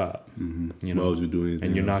ever stop? Mm-hmm. You know, why would you do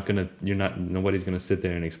anything? And nobody's gonna sit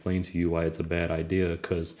there and explain to you why it's a bad idea,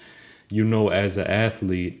 because as an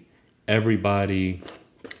athlete, everybody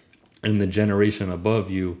in the generation above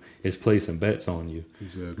you is placing bets on you.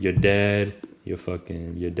 Exactly. Your dad,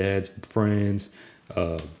 your dad's friends,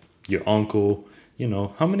 your uncle. You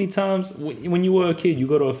know, how many times when you were a kid, you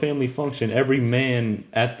go to a family function, every man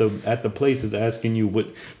at the place is asking you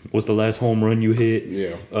what's the last home run you hit.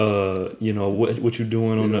 Yeah. What you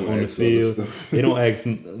doing on the field. They don't ask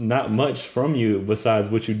not much from you besides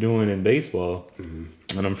what you're doing in baseball.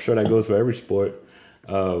 Mm-hmm. And I'm sure that goes for every sport.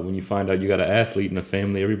 When you find out you got an athlete in the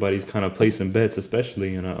family, everybody's kind of placing bets,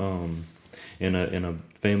 especially in a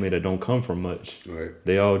family that don't come from much. Right.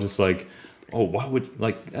 They all just like, oh, why would,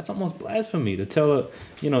 like, that's almost blasphemy to tell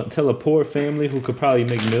a poor family who could probably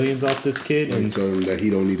make millions off this kid and tell him that he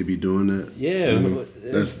don't need to be doing that. Yeah,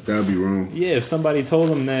 that'd be wrong. Yeah, if somebody told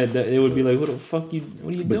him that it would be like, what are you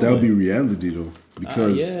doing? But that would be reality though,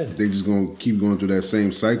 because they just gonna keep going through that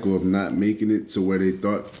same cycle of not making it to where they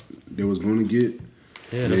thought they was gonna get.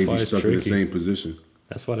 Yeah, they be stuck in the same position.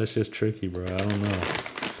 That's why that's just tricky, bro. I don't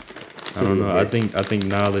know. I think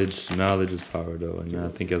knowledge is power though, and I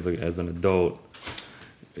think as an adult,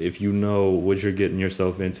 if you know what you're getting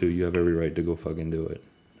yourself into, you have every right to go fucking do it,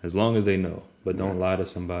 as long as they know. But don't lie to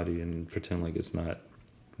somebody and pretend like it's not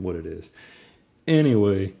what it is.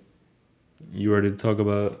 Anyway, you ready to talk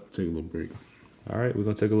about? Take a little break. All right, we're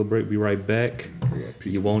gonna take a little break. Be right back.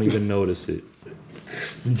 You won't even notice it.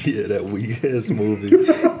 Yeah, that weak ass movie,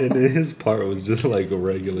 and then his part was just like a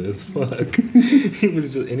regular as fuck. He was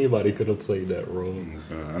just anybody could have played that role.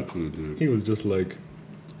 I could have did. He was just like,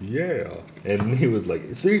 yeah, and he was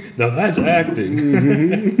like, see, now that's acting.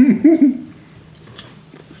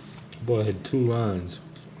 Boy had 2 lines.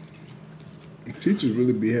 Teachers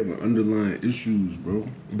really be having underlying issues, bro.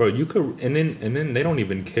 Bro, you could, and then they don't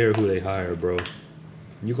even care who they hire, bro.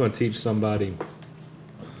 You gonna teach somebody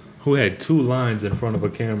who had 2 lines in front of a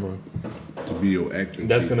camera to be your acting.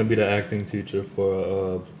 That's gonna be the acting teacher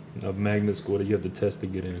for a magnet school that you have to test to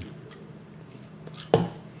get in.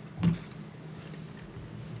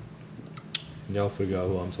 Y'all figure out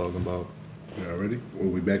who I'm talking about. Y'all ready? Are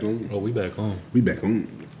we back on? Oh, we back on. We back on.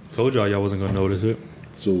 Told y'all wasn't gonna notice it.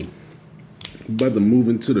 So, about to move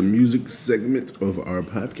into the music segment of our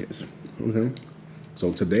podcast. Okay.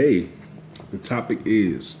 So today, The topic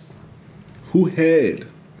is, who had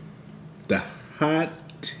the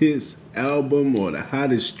hottest album or the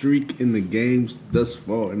hottest streak in the games thus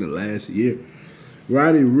far in the last year?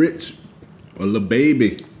 Roddy Ricch or Lil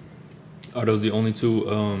Baby? Are those the only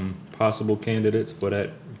two possible candidates for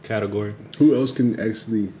that category? Who else can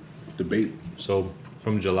actually debate? So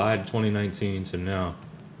from July 2019 to now,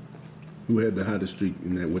 who had the hottest streak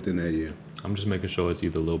within that year? I'm just making sure it's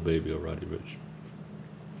either Lil Baby or Roddy Ricch.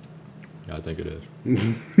 Yeah, I think it is.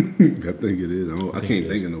 I think it is. I can't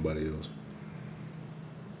think of nobody else.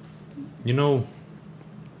 You know,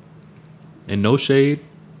 and no shade,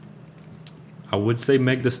 I would say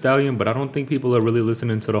Meg Thee Stallion, but I don't think people are really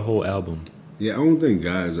listening to the whole album. Yeah, I don't think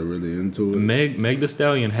guys are really into it. Meg Thee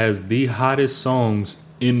Stallion has the hottest songs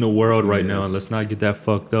in the world right now, and let's not get that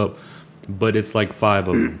fucked up. But it's like 5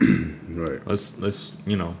 of them. Right. Let's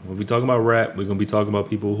when we talk about rap, we're gonna be talking about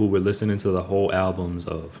people who were listening to the whole albums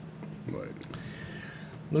of. Right.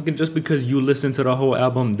 Look, and just because you listen to the whole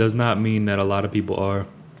album does not mean that a lot of people are.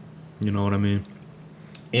 You know what I mean?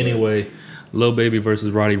 Anyway, Lil Baby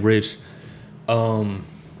versus Roddy Ricch.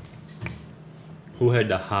 Who had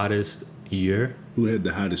the hottest year? Who had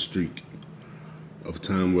the hottest streak of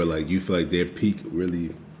time where like you feel like their peak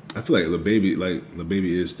really? I feel like Lil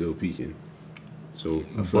Baby is still peaking. So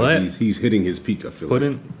I feel like he's hitting his peak. I feel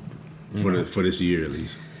for this year at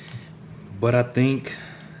least. But I think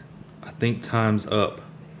time's up.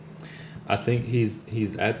 I think he's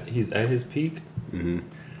at his peak,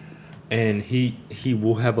 and he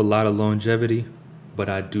will have a lot of longevity. But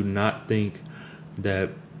I do not think that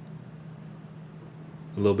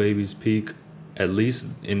Lil Baby's peak, at least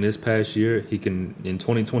in this past year, he can. In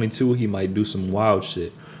 2022, he might do some wild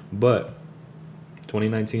shit. But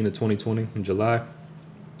 2019 to 2020 in July, I'm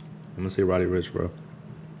gonna say Roddy Ricch, bro.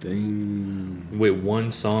 Dang. With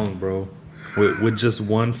one song, bro. With just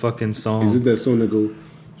one fucking song. Is it that song that go?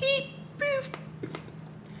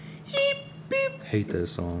 Hate that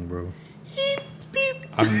song, bro.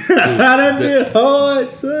 That bit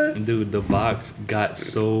hard, son. Dude, the box got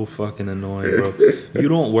so fucking annoying, bro. You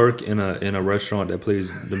don't work in a restaurant that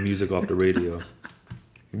plays the music off the radio.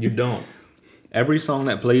 You don't. Every song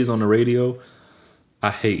that plays on the radio, I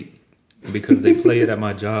hate because they play it at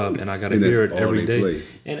my job and I gotta hear it every day. Play.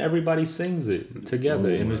 And everybody sings it together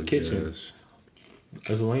in the kitchen. Gosh.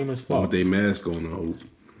 It's lame as fuck. With their mask on, I hope.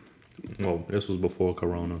 Oh, this was before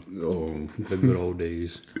Corona. Oh. The good old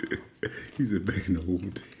days. He said back in the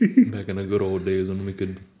old days. Back in the good old days when we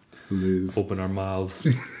could open our mouths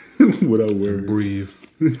without worrying. Breathe.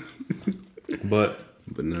 But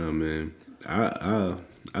nah, man.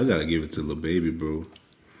 I gotta give it to Lil Baby, bro.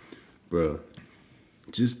 Bro,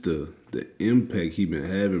 just the impact he been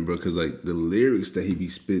having, bro. Cause like the lyrics that he be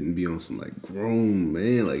spitting be on some like grown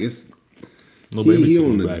man, like it's he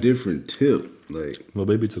on a different tip. Like Lil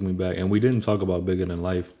Baby took me back, and we didn't talk about Bigger Than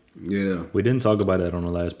Life. Yeah, we didn't talk about that on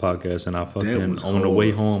the last podcast, and I fucking on the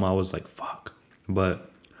way home I was like, fuck. But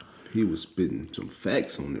he was spitting some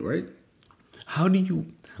facts on it, right? How do you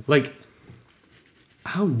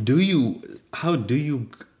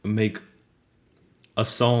make a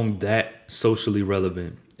song that socially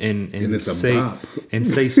relevant and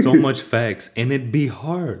say so much facts and it be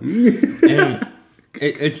hard? And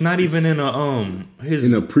it's not even in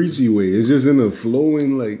a preachy way. It's just in a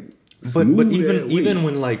flowing like. But even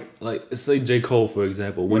when like say J. Cole, for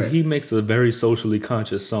example, when he makes a very socially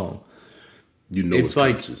conscious song, you know it's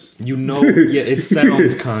like conscious. It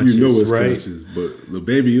sounds conscious, you know it's right? Conscious. But the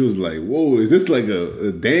baby was like, "Whoa, is this like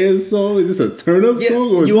a dance song? Is this a turn up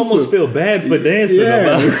song?" Or you almost feel bad for dancing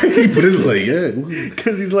about it. But it's like,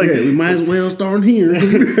 because he's like, we might as well start here,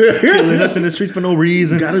 killing us in the streets for no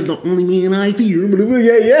reason. God is the only man I fear.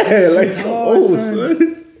 Like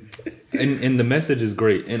son. And the message is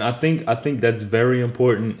great, and I think that's very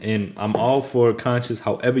important, and I'm all for conscious,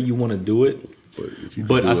 however you want to do it.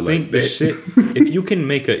 But I think the shit, if you can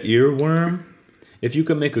make a earworm, if you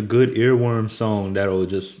can make a good earworm song that'll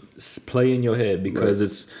just play in your head because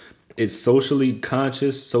it's socially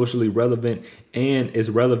conscious, socially relevant, and it's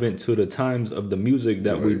relevant to the times of the music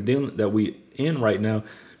that we in right now.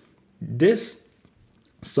 This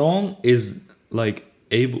song is like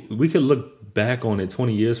we could look back on it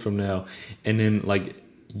 20 years from now and then like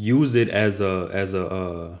use it as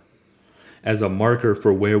a marker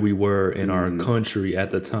for where we were in our country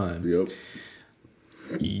at the time. Yep.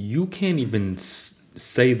 You can't even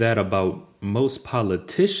say that about most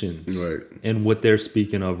politicians and what they're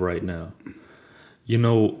speaking of right now. You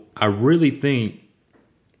know, I really think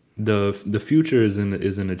the future is in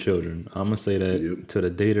the children. I'm gonna say that to the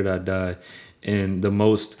day that I die. And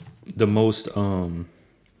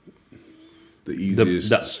the the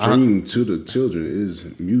easiest stream to the children is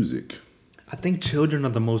music. I think children are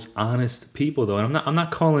the most honest people, though. And I'm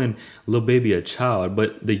not calling Lil Baby a child,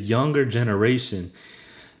 but the younger generation,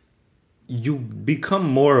 you become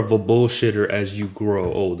more of a bullshitter as you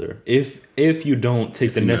grow older. If you don't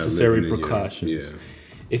take the necessary precautions,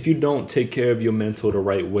 if you don't take care of your mental the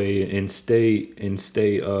right way and stay,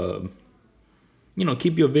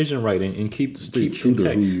 keep your vision right and keep true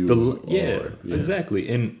intact. To who you are. Exactly.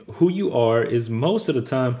 And who you are is most of the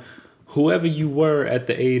time whoever you were at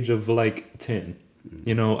the age of like 10.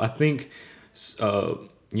 I think,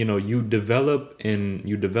 you develop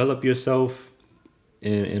yourself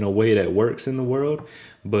in a way that works in the world,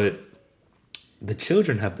 but the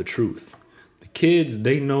children have the truth. The kids,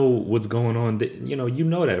 they know what's going on. You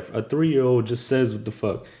know that a 3-year-old just says what the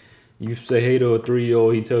fuck. You say hey to a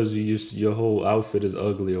 3-year-old, he tells you your whole outfit is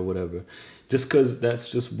ugly or whatever, just because that's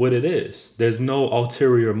just what it is. There's no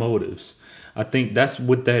ulterior motives. I think that's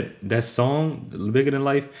what that song, Bigger Than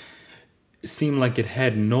Life, seemed like it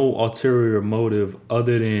had no ulterior motive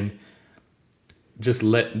other than just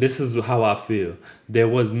this is how I feel. There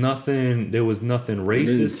was nothing racist in it. It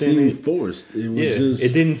didn't seem forced. It was just...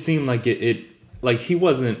 It didn't seem like it like he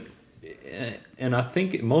wasn't, and I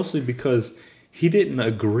think mostly because he didn't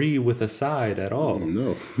agree with a side at all.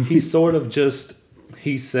 No. He sort of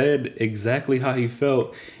he said exactly how he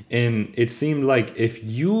felt, and it seemed like if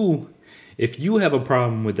you have a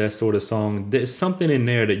problem with that sort of song, there's something in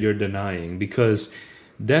there that you're denying, because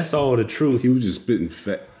that's all the truth. He was just spitting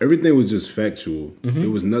everything was just factual. There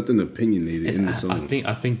was nothing opinionated in the song.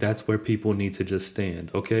 I think that's where people need to just stand.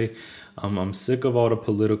 Okay, I'm sick of all the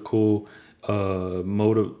political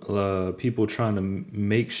people trying to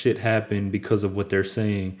make shit happen because of what they're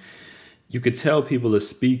saying. You could tell people are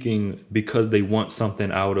speaking because they want something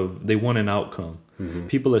they want an outcome.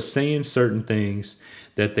 People are saying certain things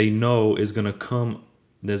that they know is going to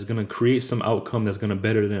that's going to create some outcome that's going to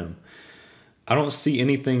better them. I don't see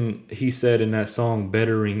anything he said in that song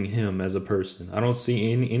bettering him as a person. I don't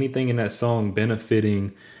see anything in that song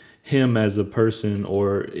benefiting him as a person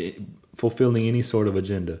or fulfilling any sort of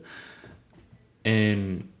agenda.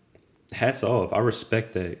 And hats off. I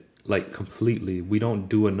respect that, like, completely. We don't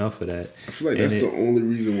do enough of that. I feel like that's the only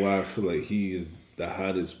reason why I feel like he is the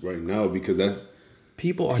hottest right now, because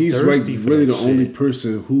he's thirsty for really the only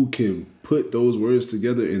person who can put those words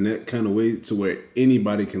together in that kind of way to where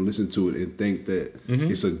anybody can listen to it and think that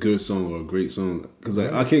it's a good song or a great song. Because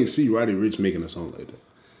I can't see Roddy Ricch making a song like that.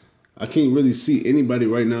 I can't really see anybody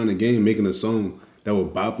right now in the game making a song that will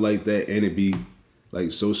bop like that and it be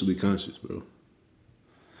like socially conscious, bro.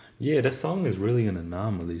 Yeah, that song is really an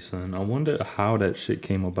anomaly, son. I wonder how that shit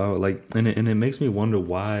came about. Like, and it makes me wonder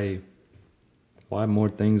why more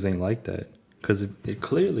things ain't like that. Because it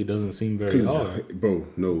clearly doesn't seem very hard. Bro,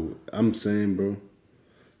 no. I'm saying, bro.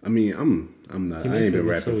 I mean, I'm not. I ain't been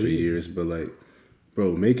rapping for years, but like,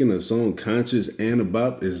 bro, making a song conscious and a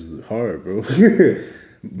bop is hard, bro.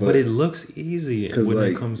 but it looks easy when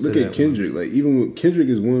it comes to that. Look at Kendrick. Like, even when Kendrick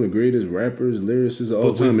is one of the greatest rappers, lyricists of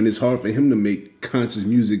all time, and it's hard for him to make conscious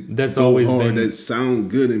music that's always hard, that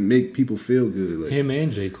sound good and make people feel good. Like, him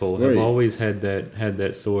and J. Cole have always had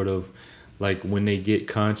that sort of, like, when they get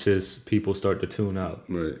conscious, people start to tune out.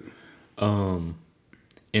 Right. And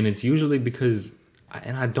it's usually because,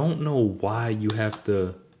 and I don't know why you have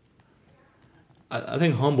to. I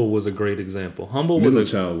think Humble was a great example. Middle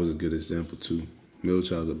Child was a good example too. Middle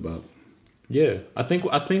Child's about. Yeah, I think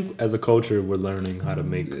as a culture we're learning how to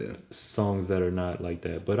make songs that are not like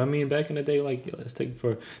that. But I mean, back in the day, like, let's take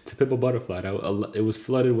To Pimp a Butterfly. It was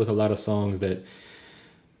flooded with a lot of songs that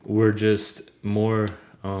were just more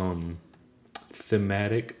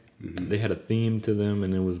thematic. They had a theme to them,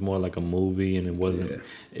 and it was more like a movie, and it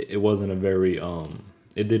wasn't a very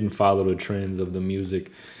it didn't follow the trends of the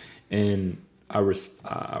music, and I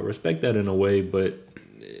respect that in a way. But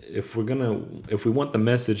if we want the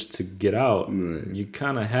message to get out, you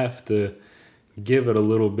kind of have to give it a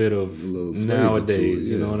little bit of nowadays.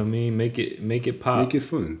 You know what I mean? Make it pop. Make it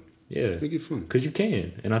fun. Yeah, make it fun. Because you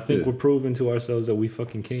can, and I think we're proving to ourselves that we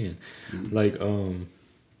fucking can. Like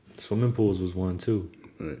Swimming Pools was one too.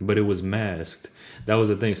 Right. But it was masked. That was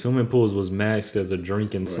the thing. Swimming Pools was masked as a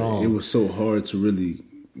drinking song. It was so hard to really,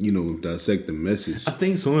 dissect the message. I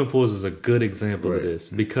think Swimming Pools is a good example of this,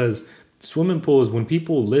 because Swimming Pools, when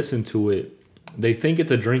people listen to it, they think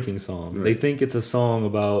it's a drinking song. Right. They think it's a song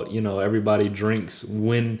about, everybody drinks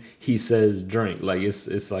when he says drink. Like,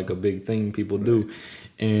 it's like a big thing people do.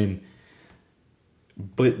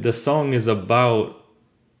 But the song is about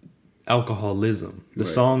alcoholism. The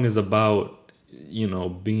song is about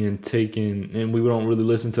being taken, and we don't really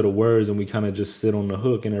listen to the words, and we kind of just sit on the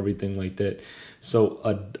hook and everything like that. So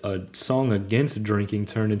a song against drinking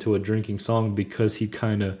turned into a drinking song because he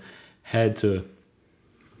kind of had to.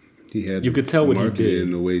 You could tell what he did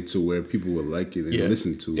in a way to where people would like it and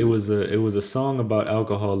listen to it. It was a song about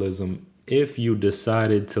alcoholism if you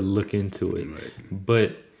decided to look into it. Right.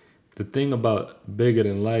 But the thing about Bigger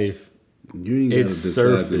Than Life, you ain't gotta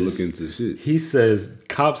decide to look into shit. He says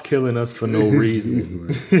cops killing us for no reason.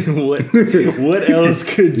 what else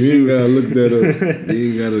could you? You ain't gotta look that up. You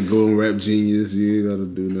ain't gotta go on Rap Genius. You ain't gotta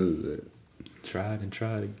do none of that. Tried and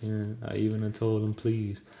tried again. I even told him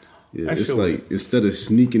please. Yeah, it's like instead of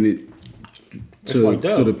sneaking it to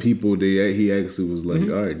the people, he actually was like,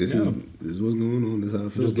 all right, this is what's going on. This is how I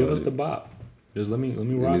feel. Just give us the bop. Just let me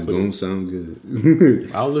rock. It's gonna sound good.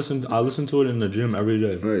 I'll listen to it in the gym every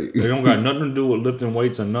day. Right. They don't got nothing to do with lifting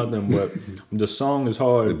weights or nothing, but the song is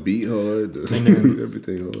hard. The beat hard. And then,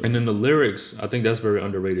 everything hard. And then the lyrics, I think that's very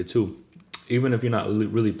underrated too. Even if you're not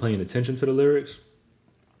really paying attention to the lyrics,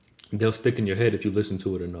 they'll stick in your head if you listen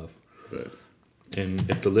to it enough. Right. And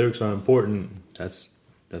if the lyrics are important, that's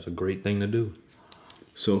a great thing to do.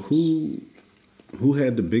 So who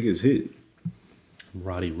had the biggest hit?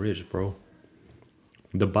 Roddy Ricch, bro.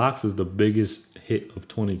 The Box is the biggest hit of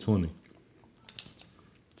 2020.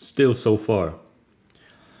 Still so far.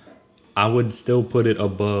 I would still put it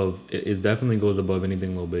above. It definitely goes above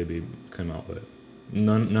anything Lil Baby came out with.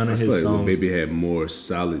 None of his songs. Lil Baby had more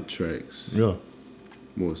solid tracks. Yeah.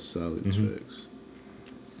 More solid tracks.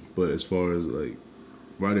 But as far as like,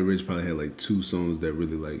 Roddy Ricch probably had like 2 songs that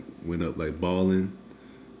really like went up, like Ballin',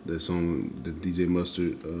 the song that DJ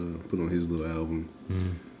Mustard put on his little album.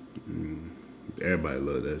 Everybody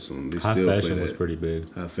loved that song. High Fashion was pretty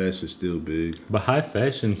big. High Fashion still big. But High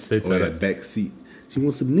Fashion sits at a back seat. She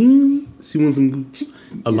wants some ning. She wants some Gucci.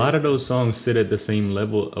 A lot of those songs sit at the same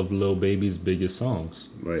level of Lil Baby's biggest sons.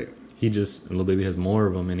 Right. Lil Baby has more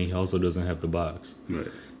of them, and he also doesn't have The Box. Right.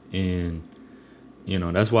 And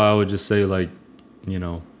that's why I would just say, like,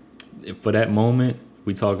 for that moment,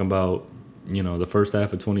 we talking about, the first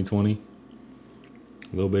half of 2020,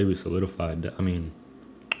 Lil Baby solidified that. I mean,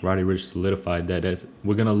 Roddy Ricch solidified that.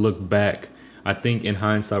 We're going to look back. I think in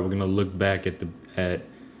hindsight, we're going to look back at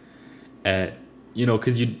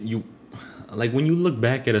because you like when you look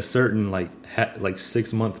back at a certain like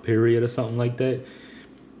 6-month period or something like that,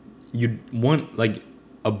 you want like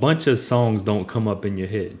a bunch of songs don't come up in your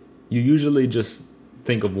head. You usually just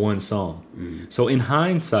think of one song. So in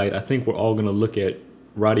hindsight, I think we're all gonna look at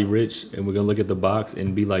Roddy Ricch and we're gonna look at The Box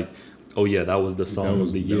and be like, oh yeah, that was the song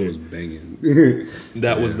of the year. That was banging.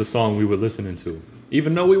 That was the song we were listening to.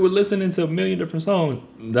 Even though we were listening to a million different songs,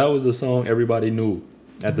 that was the song everybody knew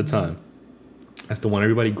at the time. That's the one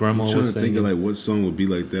everybody grandma was singing. I'm trying to think of like what song would be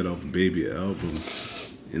like that off Baby album,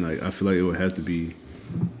 and like I feel like it would have to be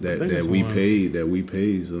that we paid.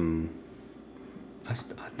 I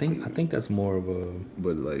think that's more of a.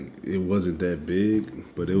 But like it wasn't that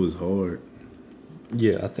big, but it was hard.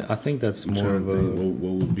 Yeah, I think that's more of a.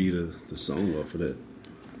 What would be the song off of that?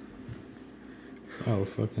 Oh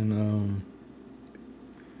fucking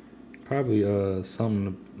probably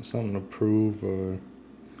something to prove or.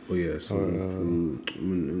 Oh yeah, something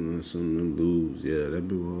to lose. Yeah, that'd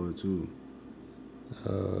be hard too.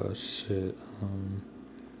 Shit.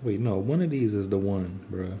 Wait, no, one of these is the one,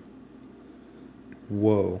 bruh.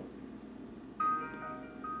 Whoa.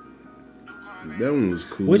 That one was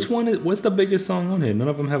cool. Which one is? What's the biggest song on here? None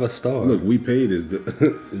of them have a star. Look, We Paid is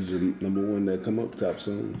the number one that come up top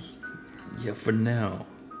songs. Yeah, for now.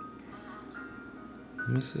 Let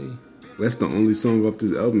me see. That's the only song off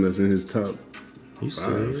this album that's in his top. You 5.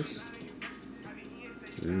 Serious?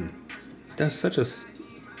 Yeah. That's such a.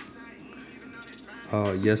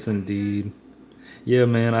 Oh yes, indeed. Yeah,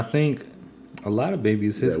 man. I think a lot of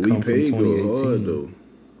Baby's hits come from 2018. Hard, though.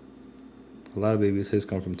 A lot of Baby's hits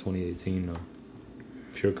come from 2018, though.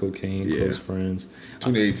 Pure Cocaine, Close Friends.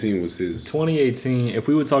 2018 was his. 2018. If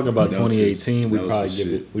we were talking about 2018, we'd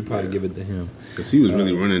probably give it to him. Because he was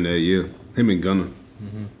really running that year. Him and Gunna.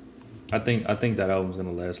 Mm-hmm. I think that album's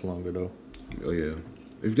gonna last longer though. Oh yeah,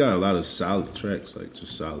 it's got a lot of solid tracks, like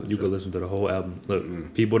just solid. You could listen to the whole album.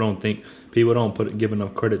 Look, people don't give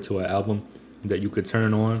enough credit to an album that you could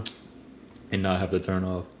turn on and not have to turn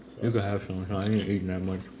off. So, you could have some. I ain't eating that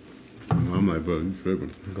much. I'm like, bro, you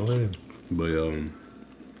tripping? Go ahead. But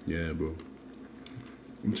yeah, bro.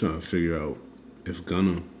 I'm trying to figure out if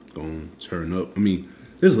Gunna gonna turn up. I mean,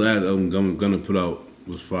 this last album Gunna put out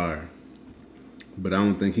was fire, but I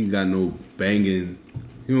don't think he got no banging.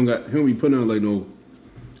 He don't be putting out like no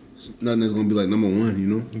nothing that's gonna be like number one, you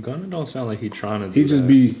know. Gunna don't sound like he trying to do He just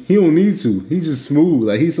that. he don't need to. He just smooth.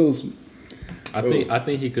 Like he's so. I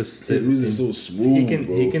think he could sit. His music's so smooth.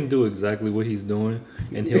 He can do exactly what he's doing,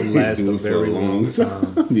 and he'll last do a it for very long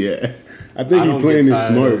time. Yeah, I think I he don't playing get it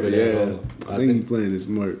tired smart. of it at Yeah, all. I think he playing it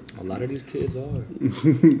smart. A lot of these kids are.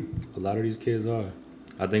 A lot of these kids are.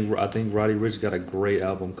 I think Roddy Ricch got a great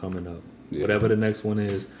album coming up. Yeah. Whatever the next one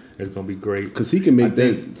is, it's gonna be great. Cause he can make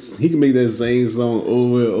that same song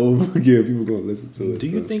over and over again. People gonna listen to it. Do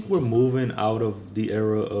you think we're moving out of the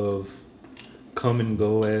era of come and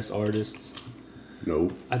go ass artists?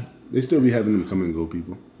 No. They still be having them come and go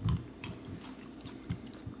people.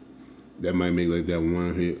 That might make like that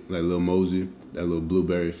one hit, like Lil Mosey, that little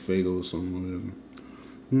Blueberry Faygo song or whatever.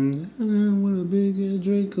 With a big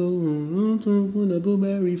Draco, with a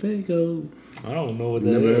Blueberry Faygo. I don't know what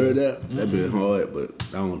that Never is. heard that? Mm-hmm. That bit hard, but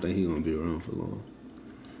I don't think he gonna be around for long.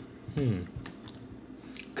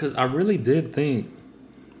 Cause I really did think.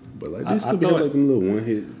 But like they still be having like them little one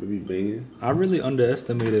hit, they be banging. I really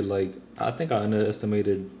underestimated. Like I think I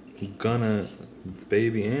underestimated Gunna,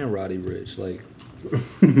 Baby, and Roddy Ricch. Like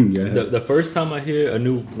Yeah. the first time I hear a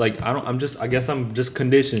new like I guess I'm just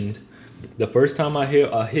conditioned. The first time I hear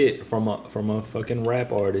a hit from a fucking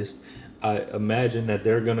rap artist, I imagine that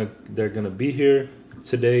they're gonna be here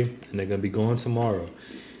today and they're gonna be gone tomorrow.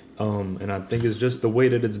 And I think it's just the way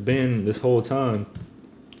that it's been this whole time.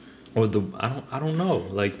 Or I don't know.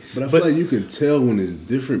 Like, but I feel like you can tell when it's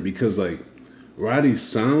different because like Roddy's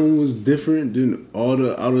sound was different than all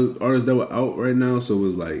the artists that were out right now. So it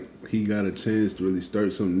was like he got a chance to really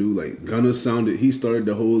start something new. Like Gunna he started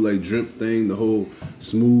the whole like drip thing, the whole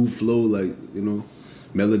smooth flow, like, you know,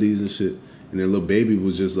 melodies and shit. And then Lil Baby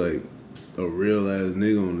was just like a real ass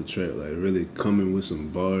nigga on the track, like really coming with some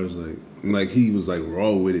bars, like he was like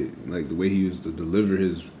raw with it, like the way he used to deliver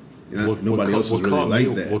his. Nobody else was really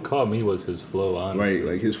like that. What caught me was his flow, honestly. Right,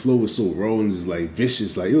 like his flow was so raw and just like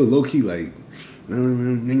vicious, like it was low key, like I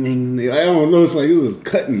don't know, it's like it was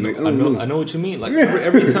cutting. Like, I know what you mean. Like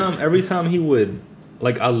every time he would,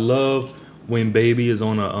 like I love when Baby is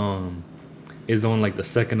on like the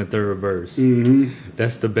second or third verse. Mm-hmm.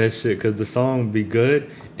 That's the best shit because the song be good,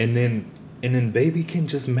 and then Baby can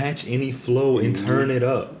just match any flow and turn it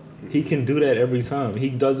up. He can do that every time. He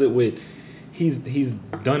does it with. He's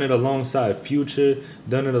done it alongside Future,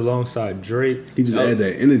 done it alongside Drake. He just add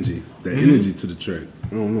that energy to the track. I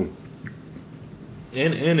don't know.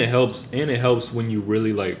 And it helps when you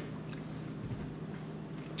really like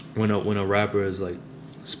when a rapper is like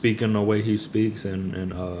speaking the way he speaks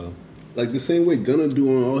and like the same way Gunna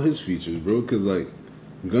do on all his features, bro. Cause like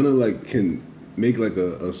Gunna like can make like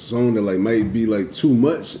a song that like might be like too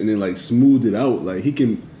much and then like smooth it out. Like he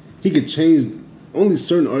could change. Only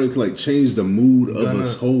certain artists can like change the mood of a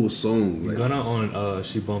whole song. Like, Gunna on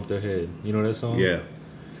She Bumped Her Head. You know that song? Yeah.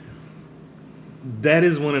 That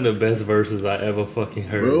is one of the best verses I ever fucking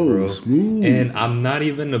heard, bro. Smooth. And I'm not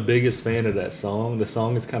even the biggest fan of that song. The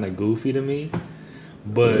song is kind of goofy to me,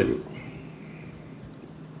 but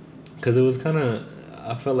because it was kind of,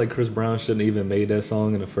 I felt like Chris Brown shouldn't even made that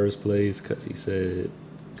song in the first place because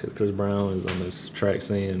Chris Brown is on this track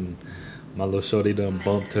saying my little shorty done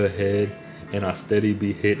bumped her head. And I steady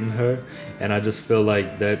be hitting her, and I just feel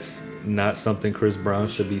like that's not something Chris Brown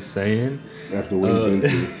should be saying. After what he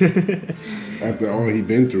been through. After all he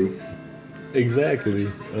been through. Exactly.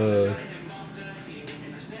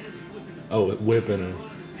 Whipping her.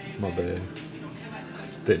 My bad.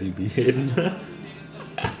 Steady be hitting her.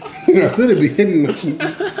 I steady be hitting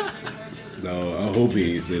her. No, I hope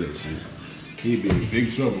he ain't say that shit. He'd be in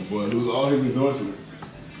big trouble, boy. It was all his endorsements.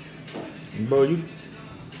 Bro, you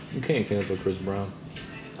can't cancel Chris Brown.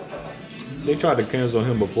 They tried to cancel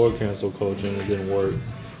him before cancel culture and it didn't work.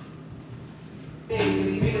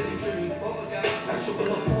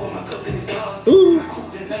 Ooh.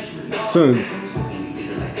 Son.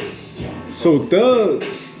 So Thug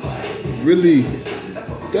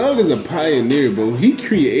is a pioneer, bro. He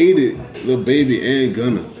created Lil Baby and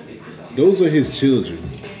Gunna. Those are his children.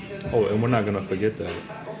 Oh, and we're not gonna forget that.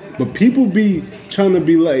 But people be trying to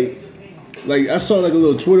be like I saw like a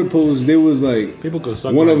little Twitter post. There was like people could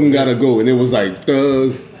suck one of them gotta go, and it was like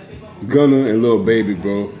Thug, Gunna, and Lil Baby,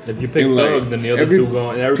 bro. If you pick Thug, then the other two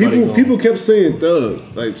going. Everybody going. People kept saying Thug.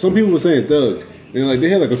 Like some people were saying Thug, and like they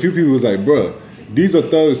had like a few people was like, bruh, these are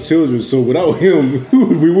Thug's children. So without him,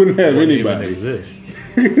 we wouldn't have anybody. Even exist.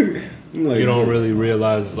 Like, you don't really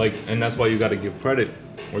realize, like, and that's why you got to give credit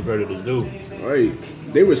where credit is due. Right?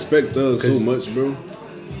 They respect Thug so much, bro.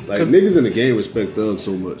 Like niggas in the game respect Thug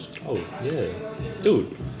so much. Oh yeah, dude.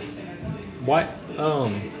 Why?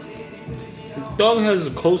 Thug has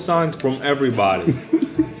cosigns from everybody.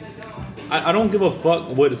 I don't give a fuck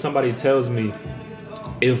what somebody tells me.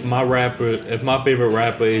 If my favorite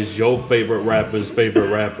rapper is your favorite rapper's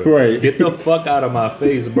favorite rapper, Right. Get the fuck out of my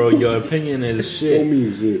face, bro. Your opinion is shit. Don't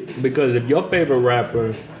mean shit. Because if your favorite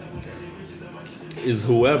rapper is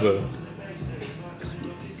whoever,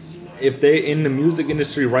 if they in the music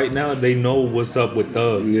industry right now, they know what's up with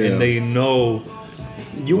Thug, Yeah. and they know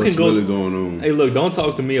you What's can go. really going on? Hey, look, don't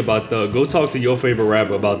talk to me about Thug. Go talk to your favorite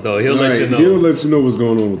rapper about Thug. He'll let Right, you know. He'll let you know what's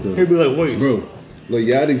going on with them. He'll be like, wait, Bro, Lil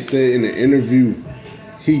Yachty said in an interview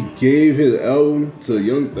he gave his album to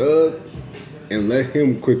Young Thug and let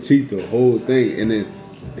him critique the whole thing. And then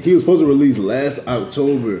he was supposed to release last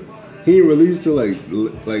October. He didn't release till like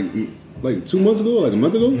 2 months ago, like a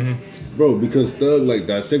month ago. Mm-hmm. Bro, because Thug like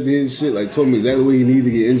dissected his shit, like told him exactly what he needed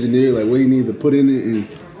to get engineered, like what he needed to put in it,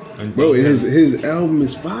 and bro, and his album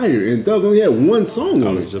is fire. And Thug only had one song I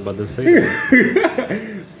on was it. just about to say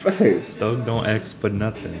that. Facts. Thug don't ask for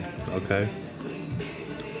nothing, okay?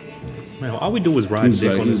 Man, all we do is ride He was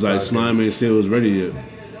dick like, on this podcast. Slime ain't said it was ready yet.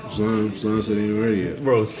 Slime said he ain't ready yet.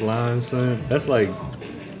 Bro, Slime, son. That's like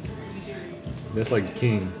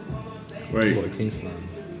King. Right. Boy, King Slime.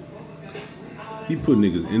 He put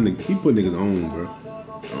niggas on, bro.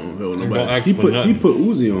 I don't know don't nobody. ask He for put nothing.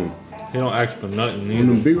 Uzi on. He don't ask for nothing On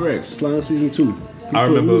them either. Big Racks, Slime Season 2. He I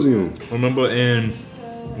put Uzi on. remember in,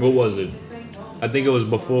 what was it? I think it was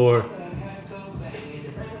before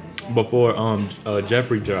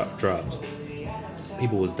Jeffrey dropped.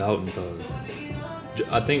 People was doubting Thug.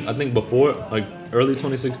 I think before, like early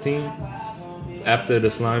 2016, after the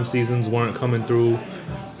Slime seasons weren't coming through,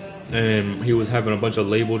 and he was having a bunch of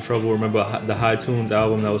label trouble. Remember the High Tunes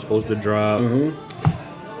album that was supposed to drop?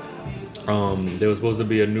 There was supposed to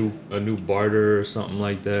be a new Barter or something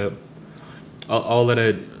like that. All of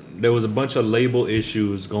that. There was a bunch of label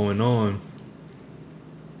issues going on,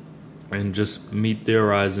 and just me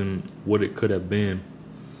theorizing what it could have been.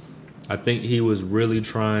 I think he was really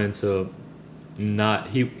trying to not.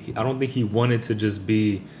 I don't think he wanted to just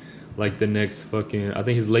be like the next fucking. I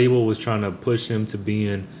think his label was trying to push him to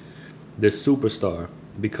being this superstar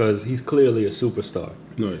because he's clearly a superstar.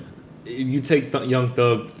 No. If you take Young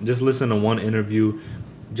Thug, just listen to one interview,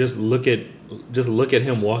 just look at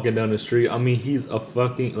him walking down the street. I mean, he's a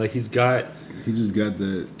fucking like he's got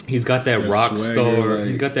that rock swagger, star. like,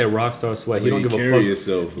 He's got that rock star swag. He way don't you give a carry fuck.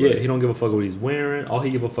 yourself, Yeah, like- he don't give a fuck what he's wearing. All he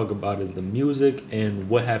give a fuck about is the music and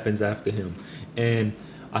what happens after him. And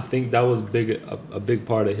I think that was a big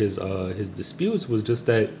part of his disputes was just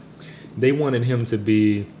that they wanted him to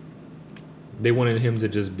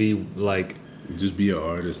just be like. Just be an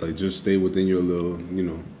artist. Like, just stay within your little,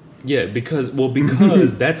 Yeah, because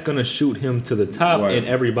that's gonna shoot him to the top, Right. and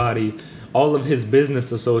everybody, all of his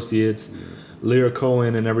business associates, Lear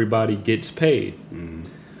Cohen and everybody gets paid.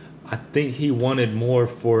 I think he wanted more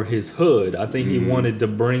for his hood. I think he wanted to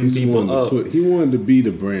bring people up. He wanted to be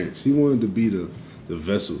the branch. He wanted to be the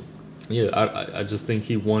vessel. Yeah, I just think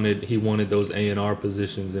he wanted those A&R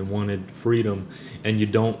positions and wanted freedom, and you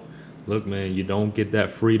don't get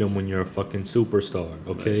that freedom when you're a fucking superstar.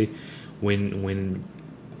 Okay, right.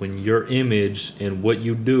 When your image and what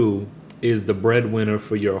you do is the breadwinner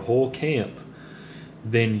for your whole camp,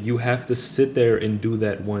 then you have to sit there and do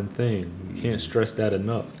that one thing. You can't stress that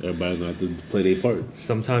enough. Everybody's gonna have to play their part.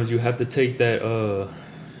 Sometimes you have to take that.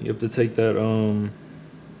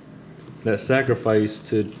 That sacrifice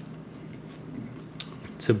to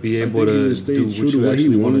be able to just stayed do true what to you what he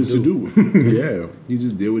actually want wanted to do. Yeah, he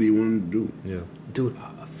just did what he wanted to do. Yeah, dude.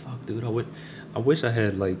 Fuck, dude. I wish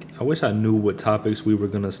I knew what topics we were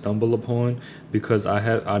gonna stumble upon because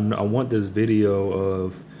I want this video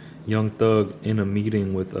of Young Thug in a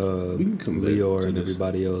meeting with Leor and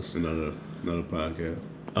everybody else. Another podcast.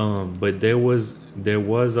 But there was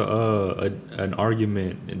an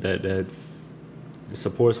argument that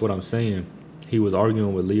supports what I'm saying. He was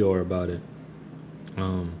arguing with Leor about it.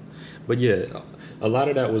 But yeah, a lot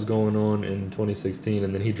of that was going on in 2016,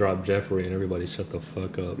 and then he dropped Jeffrey, and everybody shut the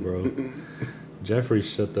fuck up, bro. Jeffrey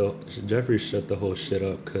shut the whole shit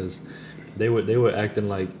up because they were acting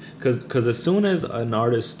like because as soon as an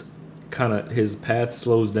artist kind of his path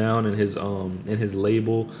slows down and his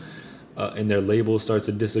label and their label starts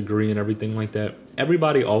to disagree and everything like that,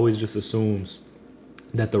 everybody always just assumes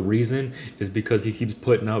that the reason is because he keeps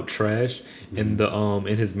putting out trash and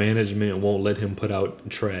his management won't let him put out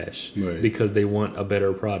trash because they want a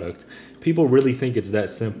better product. People really think it's that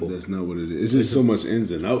simple. That's not what it is. It's just so much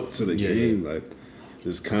ins and outs to the game. Like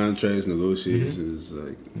there's contracts, negotiations,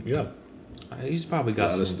 like he's probably got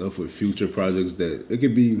a lot of stuff with future projects that it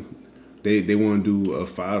could be. They want to do a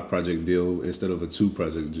 5-project deal instead of a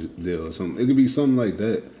 2-project deal or something. It could be something like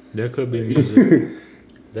that. There could be music.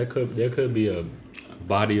 there could be a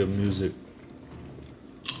body of music,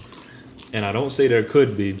 and I don't say there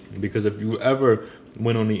could be because if you ever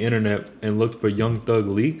went on the internet and looked for Young Thug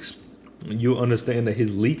leaks, you understand that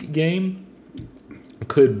his leak game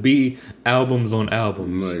could be albums on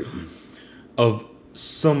albums Like, of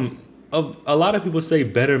a lot of people say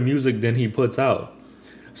better music than he puts out.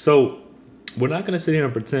 So we're not gonna sit here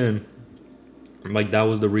and pretend like that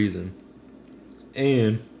was the reason.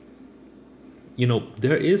 And you know,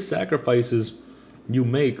 there is sacrifices you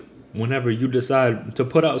make whenever you decide to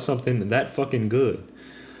put out something that fucking good.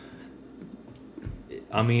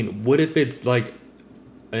 I mean, what if it's like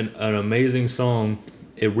an amazing song,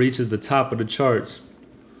 it reaches the top of the charts,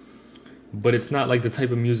 but it's not like the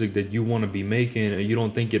type of music that you want to be making, and you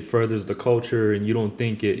don't think it furthers the culture, and you don't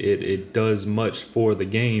think it does much for the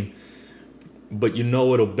game, but you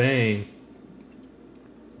know it'll bang.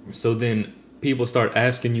 So then people start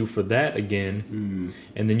asking you for that again,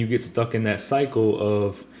 and then you get stuck in that cycle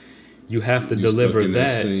of you have to deliver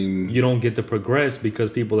that. You don't get to progress because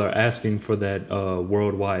people are asking for that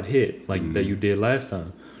worldwide hit like that you did last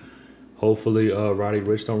time. Hopefully, Roddy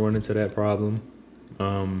Ricch don't run into that problem.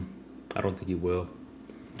 I don't think he will.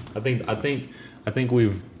 I think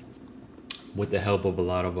we've, with the help of a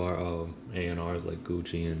lot of our A&Rs like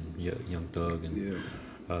Gucci and Young Thug and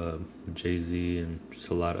Jay-Z and just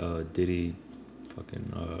a lot of Diddy,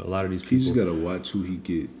 a lot of these people. You just gotta watch who he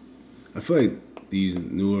get. I feel like these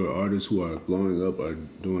newer artists who are blowing up are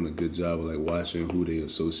doing a good job of like watching who they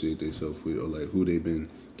associate themselves with or like who they've been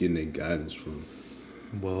getting their guidance from.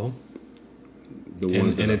 Well, the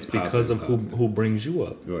ones and it's because of who brings you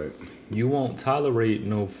up. Right. You won't tolerate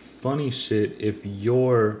no funny shit if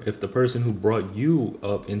the person who brought you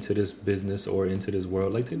up into this business or into this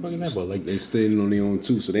world, like take for example, like they standing on their own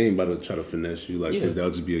too, so they ain't about to try to finesse you, like because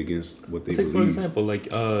that'll just be against what they believe. For example,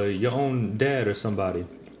 like your own dad or somebody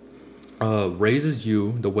raises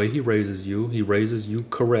you the way he raises you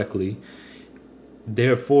correctly.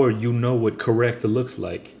 Therefore, you know what correct looks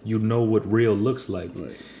like. You know what real looks like.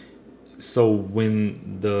 Right. So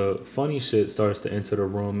when the funny shit starts to enter the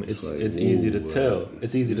room, it's easy to tell.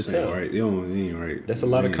 It's easy to tell. Right, they ain't right. That's a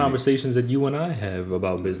lot of conversations that you and I have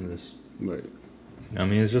about business. Right. I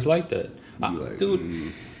mean, it's just like that,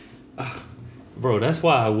 dude. Bro, that's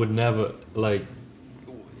why I would never like.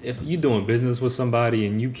 If you're doing business with somebody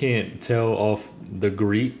and you can't tell off the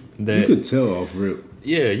greet that you could tell off rip.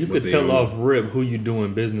 Yeah, you could tell off rip who you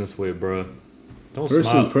doing business with, bro. Don't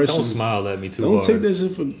smile at me too hard. Don't take that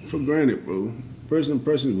shit for granted, bro. Person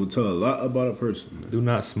will tell a lot about a person. Man. Do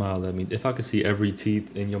not smile at me. If I could see every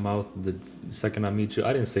teeth in your mouth the second I meet you,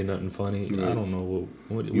 I didn't say nothing funny. Right. I don't know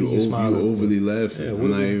what you smile at. You overly laughing. Yeah,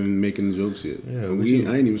 I'm not even making the jokes yet. Yeah,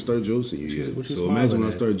 I ain't even start joking you yet. So imagine when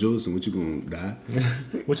I start joking, what you gonna die?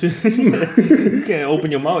 You can't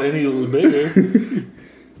open your mouth any bigger. You're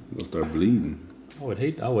gonna start bleeding.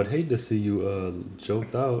 I would hate to see you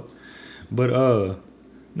joked out. But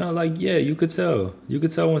no, like you could tell. You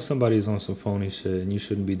could tell when somebody's on some phony shit and you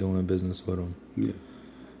shouldn't be doing business with them. Yeah.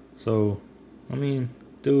 So, I mean,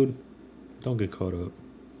 dude, don't get caught up.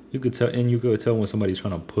 You could tell when somebody's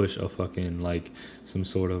trying to push a fucking like some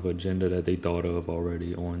sort of agenda that they thought of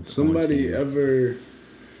already on. Somebody ever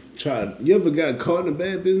tried? You ever got caught in a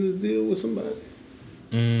bad business deal with somebody?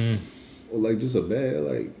 Or like just a bad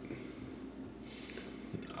like.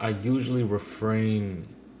 I usually refrain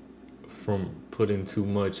from putting too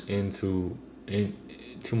much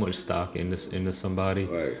stock into somebody.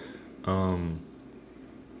 Right.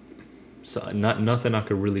 So nothing I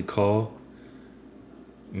could really call.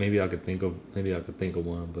 Maybe I could think of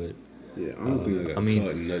one, but yeah, I don't think I got caught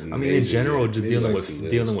in nothing. I mean, in general, just dealing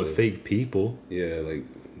with fake people. Yeah, like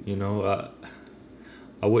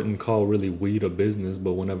I wouldn't call really weed a business,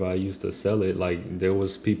 but whenever I used to sell it, like there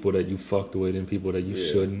was people that you fucked with and people that you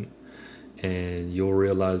shouldn't, and you'll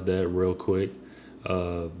realize that real quick.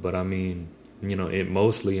 But I mean, it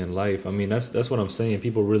mostly in life. I mean, that's what I'm saying.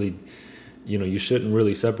 People really, you shouldn't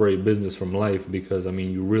really separate business from life because I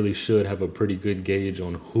mean, you really should have a pretty good gauge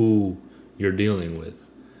on who you're dealing with,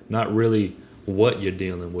 not really what you're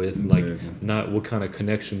dealing with, like not what kind of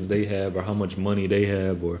connections they have or how much money they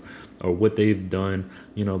have or what they've done.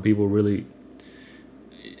 People really,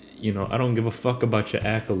 I don't give a fuck about your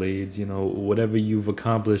accolades. Whatever you've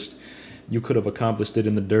accomplished, you could have accomplished it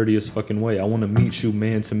in the dirtiest fucking way. I want to meet you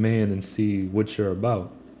man to man and see what you're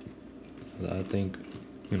about. I think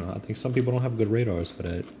some people don't have good radars for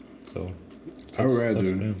that. So I'd rather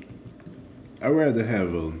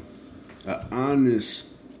have an honest,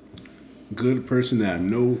 good person that I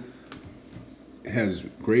know has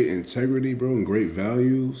great integrity, bro, and great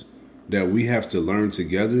values that we have to learn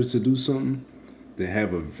together to do something, they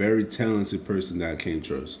have a very talented person that I can't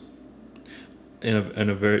trust. And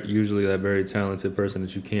a very usually that very talented person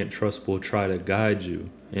that you can't trust will try to guide you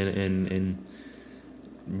and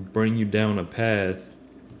bring you down a path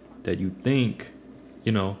that you think,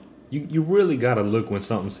 you really gotta look when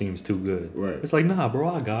something seems too good. Right. It's like, nah, bro,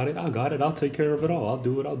 I got it. I'll take care of it all. I'll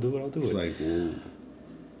do it. Like, whoa.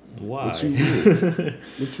 Why? What you did?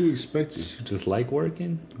 What you expected? You just like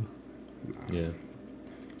working? Nah. Yeah.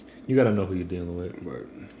 You gotta know who you're dealing with. Right.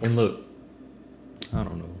 And look, I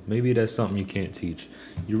don't know. Maybe that's something you can't teach.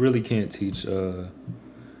 You really can't teach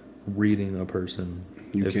reading a person.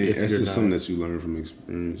 You can't. That's just something that you learn from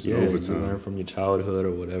experience over time. You learn from your childhood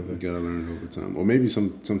or whatever. You gotta learn over time. Or maybe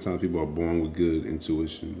sometimes people are born with good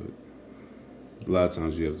intuition, but a lot of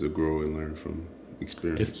times you have to grow and learn from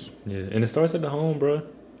experience. And it starts at the home, bro.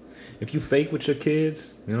 If you fake with your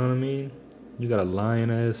kids, you know what I mean? You got a lying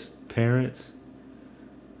ass parents.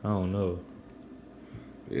 I don't know.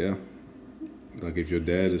 Yeah. Like if your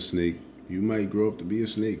dad is a snake, you might grow up to be a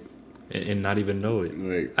snake. And not even know it.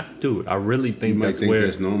 Right. Dude, I really think that's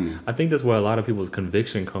normal. I think that's where a lot of people's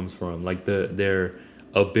conviction comes from. Like their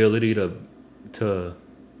ability to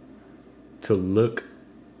look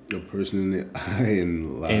a person in the eye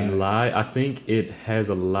and lie. And lie. I think it has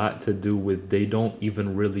a lot to do with they don't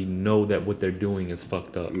even really know that what they're doing is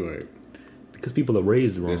fucked up. Right. Because people are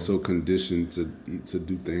raised wrong. They're so conditioned to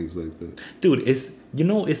do things like that. Dude, it's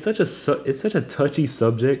such a touchy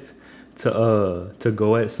subject to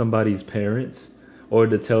go at somebody's parents or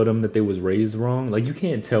to tell them that they was raised wrong. Like, you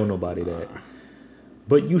can't tell nobody that.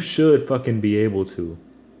 But you should fucking be able to.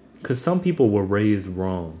 Because some people were raised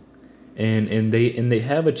wrong. And they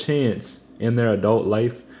have a chance in their adult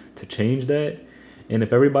life to change that. And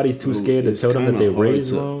if everybody's too scared to tell them that they're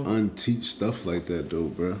raised wrong. Unteach stuff like that, though,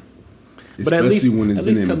 bro. But Especially when it's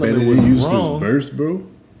been embedded in you since birth, bro.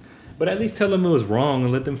 But at least tell them it was wrong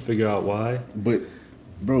and let them figure out why. But,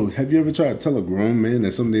 bro, have you ever tried to tell a grown man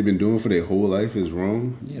that something they've been doing for their whole life is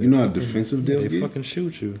wrong? Yeah, you know how defensive they'll get? They fucking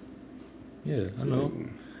shoot you. Yeah, I know.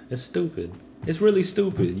 It's stupid. It's really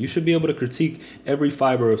stupid. You should be able to critique every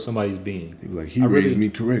fiber of somebody's being. They be like, he raised me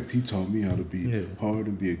correct. He taught me how to be hard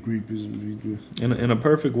and be a Greepus. In a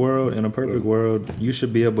perfect world, you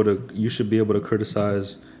should be able to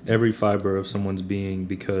criticize every fiber of someone's being,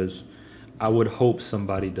 because I would hope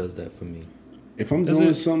somebody does that for me. If I'm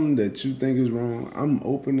doing something that you think is wrong, I'm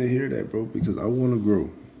open to hear that, bro, because I want to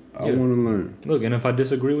grow. I want to learn. Look, and if I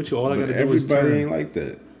disagree with you, all I got to do is turn. Everybody ain't like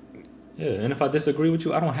that. Yeah, and if I disagree with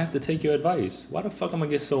you, I don't have to take your advice. Why the fuck am I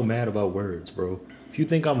get so mad about words, bro? If you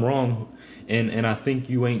think I'm wrong and I think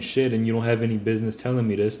you ain't shit and you don't have any business telling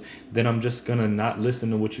me this, then I'm just gonna not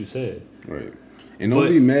listen to what you said. Right. And don't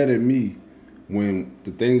be mad at me when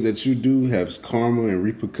the things that you do have karma and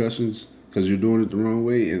repercussions because you're doing it the wrong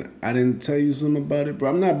way and I didn't tell you something about it,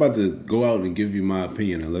 bro. I'm not about to go out and give you my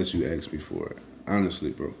opinion unless you ask me for it.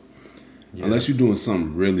 Honestly, bro. Yeah. Unless you're doing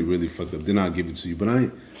something really, really fucked up, then I'll give it to you. But I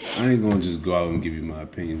ain't gonna just go out and give you my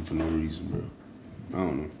opinion for no reason, bro. I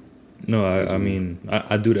don't know. No, I mean,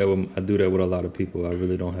 I do that with a lot of people. I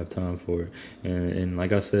really don't have time for it. And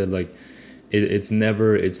like I said, like it's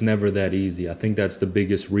never that easy. I think that's the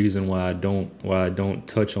biggest reason why I don't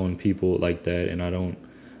touch on people like that, and I don't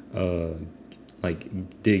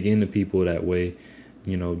like dig into people that way,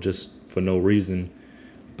 just for no reason.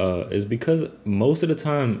 Is because most of the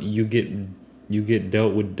time you get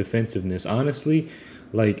dealt with defensiveness. Honestly,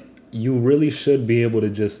 like you really should be able to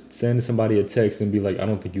just send somebody a text and be like, I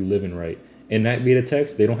don't think you living right. And that be the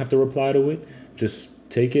text. They don't have to reply to it. Just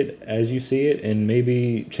take it as you see it and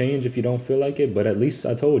maybe change if you don't feel like it. But at least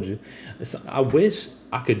I told you. I wish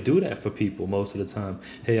I could do that for people most of the time.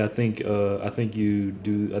 Hey, I think you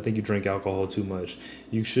drink alcohol too much.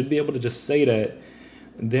 You should be able to just say that.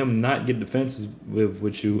 Them not get defensive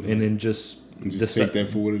with you, and then just take that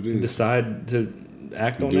for what it is. Decide to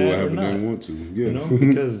act on that or not. They want to, yeah.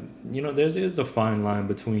 Because there is a fine line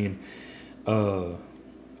between,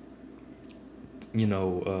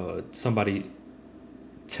 somebody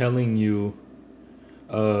telling you,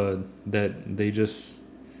 that they just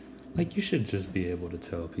like you should just be able to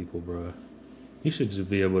tell people, bro. You should just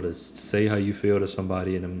be able to say how you feel to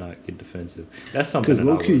somebody and them not get defensive. That's something. Because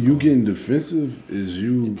low-key, you getting defensive is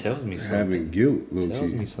you tells me having guilt, low-key. It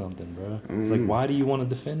tells me something, bro. It's like, why do you want to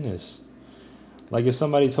defend this? Like, if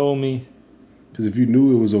somebody told me... Because if you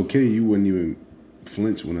knew it was okay, you wouldn't even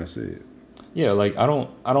flinch when I said it. Yeah, like, I don't,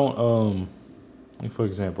 like, for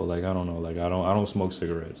example, like, I don't know, like, I don't smoke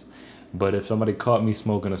cigarettes. But if somebody caught me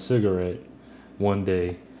smoking a cigarette one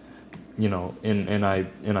day... and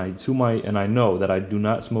I know that I do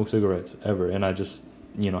not smoke cigarettes ever, and I just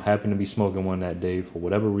happen to be smoking one that day for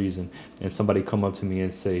whatever reason, and somebody come up to me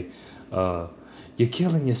and say, "You're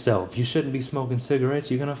killing yourself. You shouldn't be smoking cigarettes.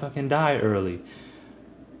 You're gonna fucking die early."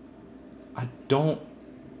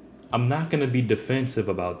 I'm not gonna be defensive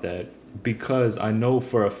about that because I know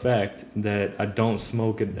for a fact that I don't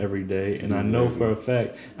smoke it every day, and I know for a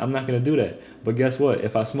fact I'm not gonna do that. But guess what?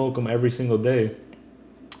 If I smoke them every single day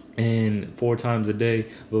and 4 times a day,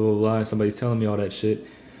 blah blah blah, and somebody's telling me all that shit,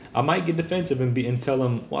 I might get defensive and tell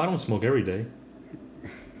them, "Well, I don't smoke every day."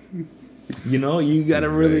 You gotta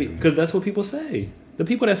really, because that's what people say. The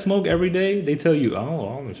people that smoke every day, they tell you, "Oh,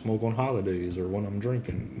 I only smoke on holidays or when I'm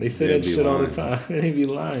drinking." They say that shit all the time. They be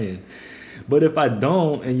lying. But if I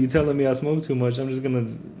don't, and you telling me I smoke too much, I'm just gonna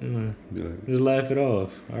just laugh it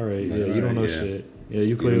off. All right, yeah, you don't know shit. Yeah,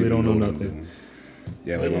 you clearly don't know nothing.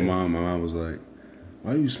 Yeah, like my mom was like,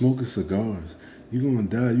 "Why are you smoking cigars? You gonna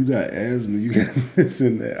die. You got asthma. You got this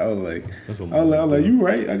and that." I was like, "You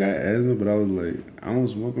right. I got asthma," but I was like, "I don't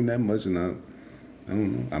smoke them that much, and I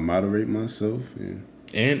don't know. I moderate myself." Yeah.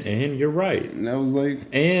 And you're right. And I was like,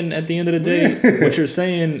 and at the end of the day, what you're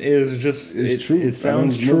saying is just it's true. It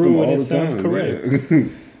sounds true and it sounds correct. Yeah.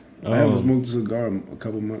 I haven't smoked a cigar a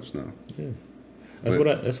couple months now. Yeah. That's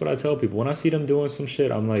what I tell people when I see them doing some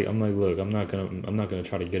shit. I'm like, look, I'm not gonna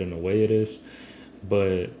try to get in the way of this,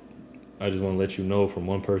 but I just want to let you know from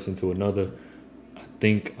one person to another. I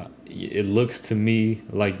think it looks to me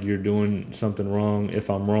like you're doing something wrong. If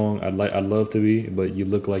I'm wrong, I'd love to be, but you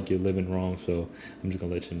look like you're living wrong. So I'm just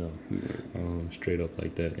gonna let you know, straight up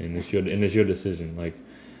like that. And it's your decision. Like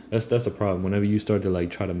that's the problem. Whenever you start to like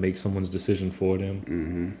try to make someone's decision for them.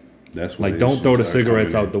 Mm-hmm. That's like don't throw the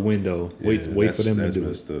cigarettes out the window. Yeah, wait for them to do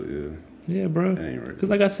it. Up, yeah, bro. That ain't right. Because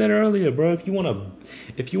like I said earlier, bro, if you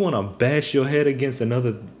wanna bash your head against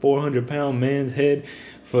another 400-pound man's head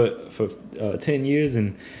for 10 years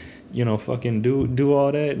and fucking do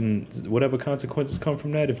all that and whatever consequences come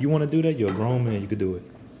from that, if you want to do that, you're a grown man. You could do it.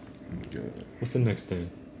 God. What's the next thing?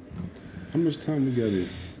 How much time we got in?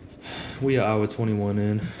 We are hour 21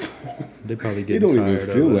 in. They probably get tired. It don't even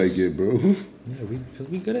feel like it, bro. Yeah, because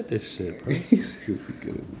we good at this shit, bro.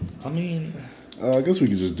 I mean, I guess we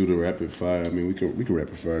could just do the rapid fire. I mean, we could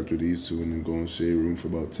rapid fire through these two and then go in shade room for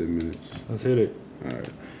about 10 minutes. Let's hit it. All right.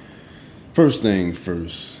 First thing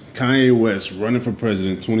first. Kanye West running for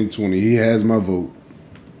president 2020. He has my vote.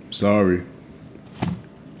 Sorry.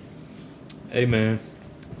 Hey man,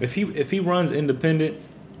 if he runs independent,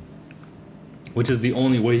 which is the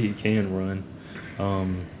only way he can run,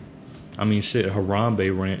 I mean shit,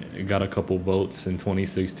 Harambe got a couple votes in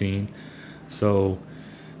 2016, so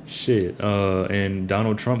shit, and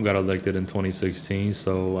Donald Trump got elected in 2016,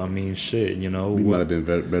 so I mean shit, we might have been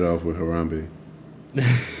better off with Harambe.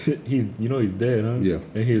 he's dead, huh? Yeah.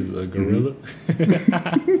 And he's a gorilla.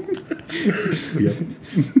 Yeah.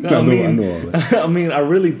 I know all that. I mean, I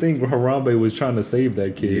really think Harambe was trying to save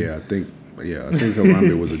that kid. Yeah, I think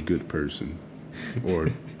Harambe was a good person. Or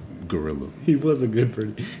gorilla. He was a good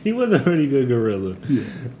person. He was a pretty good gorilla. Yeah.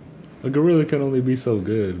 A gorilla can only be so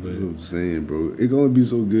good, but that's what I'm saying, bro. It can only be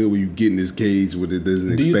so good when you get in this cage where it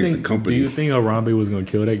doesn't expect the company. Do you think Harambe was gonna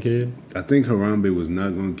kill that kid? I think Harambe was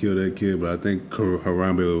not gonna kill that kid, but I think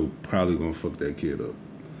Harambe was probably gonna fuck that kid up.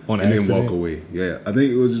 On accident? Then walk away. Yeah. I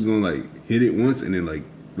think it was just gonna like hit it once and then like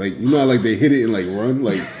like they hit it and like run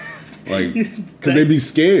like because they be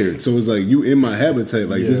scared. So it's like you in my habitat,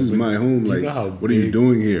 like this is my home. Like what are you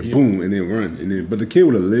doing here? Yeah. Boom, and then run, and then but the kid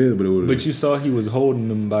would have lived, but it would. But you saw he was holding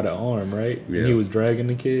him by the arm, right? Yeah. And he was dragging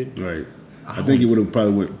the kid. Right. I think he would have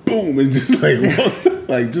probably went boom and just like walked,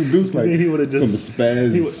 like just do like he would have just some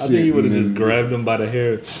spaz. I think he would have just grabbed him by the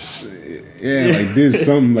hair. Yeah, like did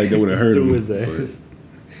something like that would have hurt him. Through his ass.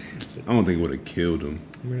 I don't think it would have killed him.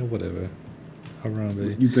 I mean, whatever.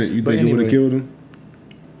 Harambe. You think it would have killed him?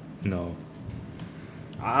 No.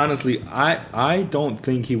 Honestly, I don't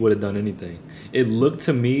think he would have done anything. It looked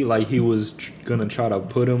to me like he was gonna try to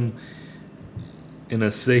put him in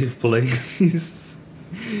a safe place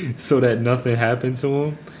so that nothing happened to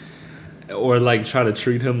him, or like try to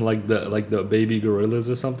treat him like the baby gorillas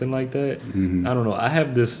or something like that. Mm-hmm. I don't know. I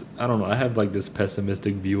have like this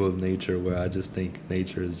pessimistic view of nature where I just think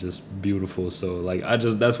nature is just beautiful. So like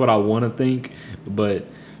that's what I want to think, but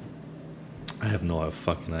I have no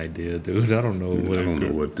fucking idea, dude. I don't know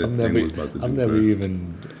what that thing was about to do. I've never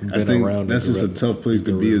even been around. That's just a tough place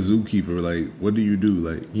to be a zookeeper. Like, what do you do?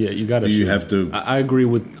 Like, yeah, you gotta. Do you have to? I agree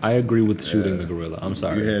with shooting the gorilla. I'm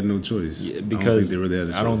sorry. You had no choice. Yeah, because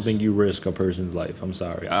I don't think you risk a person's life. I'm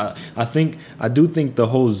sorry. I do think the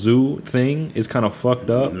whole zoo thing is kind of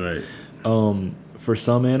fucked up. Right. For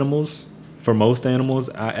some animals, for most animals,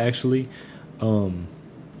 I actually,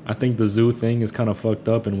 I think the zoo thing is kind of fucked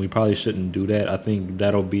up, and we probably shouldn't do that. I think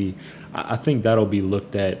that'll be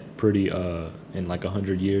looked at pretty in like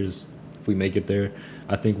 100 years if we make it there.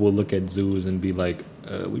 I think we'll look at zoos and be like,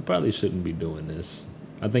 we probably shouldn't be doing this.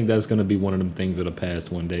 I think that's gonna be one of them things of the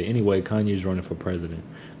past one day. Anyway, Kanye's running for president.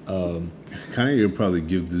 Kanye would probably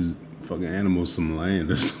give these fucking animals some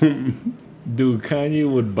land or something. Dude,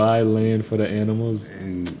 Kanye would buy land for the animals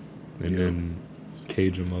And then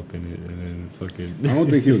cage them up in it and then fucking. I don't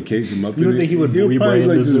think he'll cage them up. You don't think he would He'll probably rebrand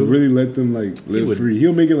like the just zoo? really let them like live free.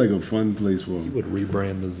 He'll make it like a fun place for He them. would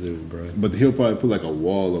rebrand the zoo, bro. But he'll probably put like a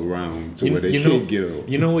wall around to where they can't get out.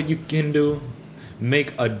 You know what you can do?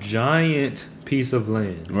 Make a giant piece of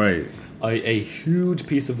land. Right. A huge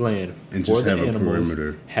piece of land And for just the have a animals.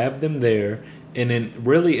 perimeter. Have them there, and then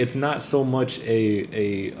really, it's not so much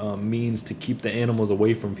a means to keep the animals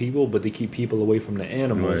away from people, but to keep people away from the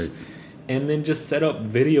animals. Right. And then just set up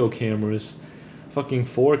video cameras, fucking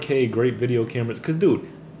 4K great video cameras. Cause dude,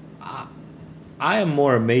 I am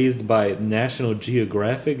more amazed by National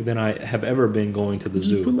Geographic than I have ever been going to the Just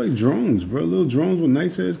zoo. put like drones, bro. Little drones with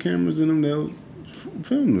nice ass cameras in them. They'll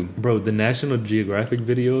film them. Bro, the National Geographic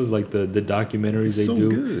videos, like the documentaries It's they so do,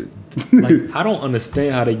 good. like I don't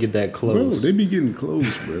understand how they get that Bro, close. they be getting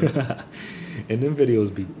close, bro. And them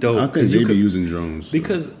videos be dope. I think 'cause they you be could- using drones. so.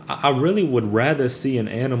 because I really would rather see an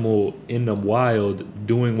animal in the wild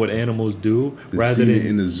doing what animals do To rather see than it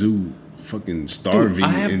in the zoo, fucking Dude, starving I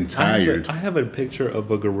have- and tired, I have a picture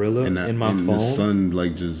of a gorilla and in my and phone. the sun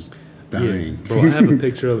like just Yeah, dying. bro, I have a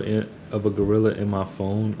picture of a gorilla in my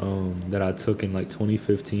phone that I took in like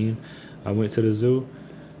 2015. I went to the zoo,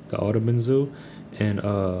 the Audubon Zoo, and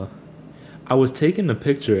I was taking the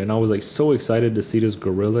picture and I was like so excited to see this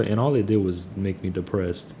gorilla, and all it did was make me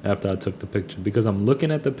depressed after I took the picture, because I'm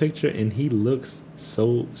looking at the picture and he looks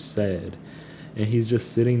so sad, and he's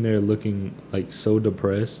just sitting there looking like so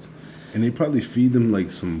depressed. And they probably feed them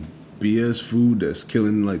like some BS food that's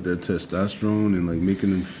killing like their testosterone and like making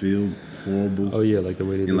them feel horrible Oh yeah, like the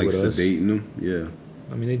way they do and like with us. sedating them. Yeah,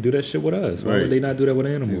 I mean, they do that shit with us. Why Right. would they not do that with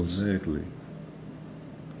animals? exactly.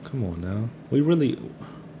 Come on now. We really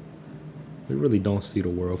don't see the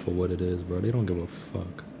world for what it is, bro. They don't give a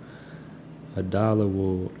fuck.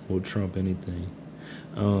 $1 will trump anything.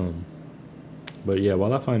 But yeah,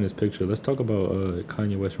 while I find this picture, let's talk about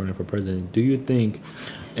Kanye West running for president. Do you think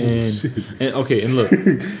shit. and okay, and look,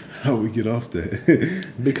 How we get off that?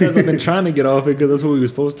 because I've been trying to get off it because that's what we were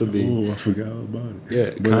supposed to be. Oh, I forgot all about it. Yeah,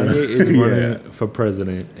 But, Kanye is running yeah. for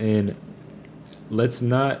president, and let's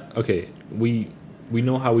not. Okay, we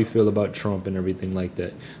know how we feel about Trump and everything like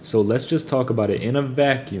that. So let's just talk about it in a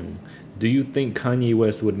vacuum. Do you think Kanye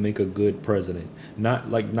West would make a good president?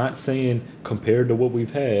 Not saying compared to what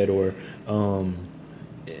we've had or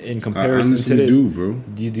in I comparison to honestly this. do, bro.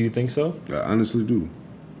 Do you think so? I honestly do.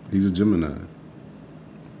 He's a Gemini.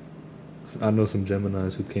 I know some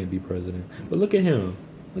Geminis who can't be president, but look at him.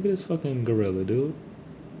 Look at this fucking gorilla, dude.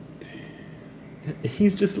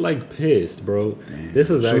 He's just like pissed, bro. Damn.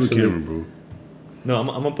 This is Show actually the camera, bro. no. I'm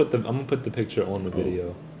gonna put the picture on the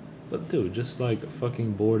video, but dude, just like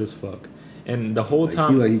fucking bored as fuck. And the whole Like,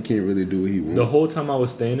 time, he can't really do what he wants. the whole time I was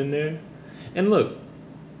standing there, and look,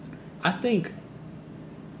 I think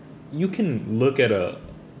you can look at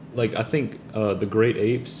I think the great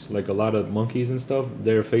apes, like a lot of monkeys and stuff,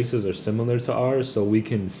 their faces are similar to ours, so we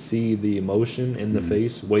can see the emotion in the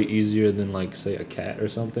face way easier than like say a cat or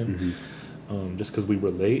something, just because we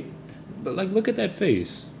relate. But like, look at that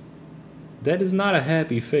face. That is not a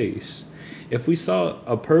happy face. If we saw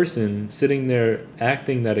a person sitting there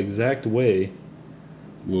acting that exact way,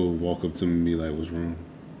 We'll walk up to him and be like, "What's wrong?"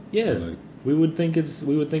 yeah, Like, we would think it's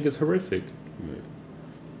horrific. right.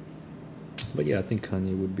 But yeah, I think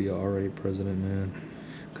Kanye would be a alright president, man,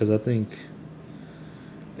 because I think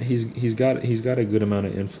he's got a good amount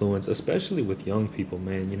of influence, especially with young people,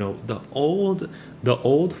 man. You know, the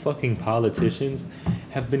old fucking politicians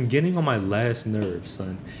have been getting on my last nerve,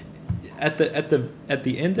 son. At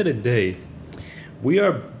the end of the day, we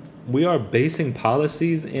are basing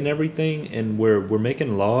policies and everything, and we're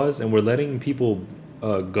making laws, and we're letting people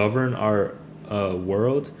govern our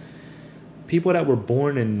world. People that were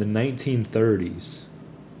born in the 1930s.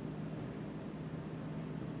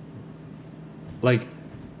 Like,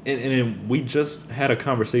 and we just had a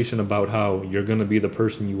conversation about how you're going to be the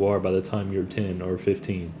person you are by the time you're 10 or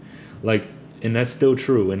 15. Like, and that's still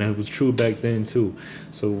true, and that was true back then too.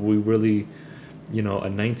 So we really, you know, a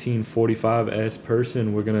 1945-ass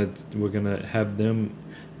person, we're gonna have them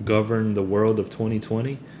govern the world of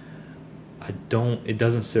 2020. It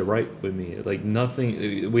doesn't sit right with me. Like,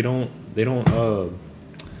 nothing, they don't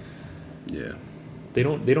Yeah. they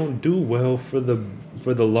don't do well for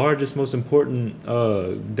the largest, most important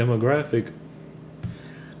demographic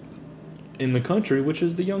in the country, which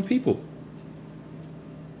is the young people.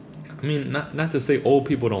 I mean, not to say old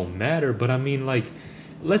people don't matter, but I mean, like,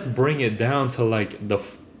 let's bring it down to like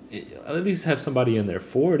at least have somebody in their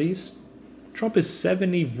 40s. Trump is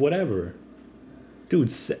 70 whatever,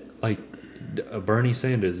 dude. Like Bernie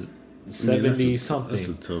Sanders, 70 something. That's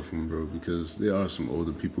a tough one, bro, because there are some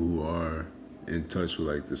older people who are in touch with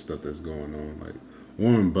like the stuff that's going on. Like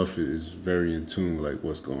Warren Buffett is very in tune with like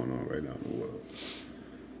what's going on right now in the world.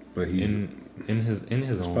 But he's in his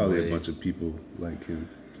own probably way. A bunch of people like him.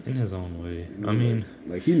 In his own way. You know, I mean,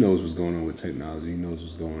 like he knows what's going on with technology. He knows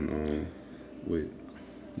what's going on with,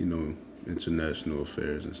 you know, international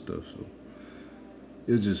affairs and stuff. So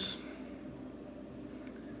it's just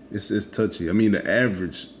it's touchy. I mean, the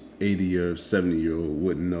average 80 or 70-year-old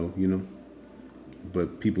wouldn't know, you know.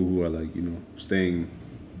 But people who are like, you know, staying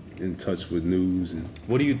in touch with news and.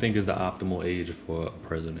 What do you think is the optimal age for a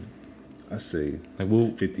president? I say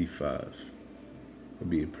like 55 would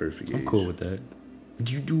be a perfect age. I'm cool with that.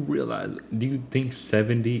 Do you think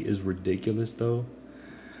 70 is ridiculous though?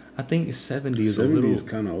 I think 70 is 70 a little. is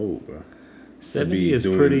kind of old, bro. 70 is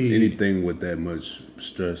doing pretty. Anything with that much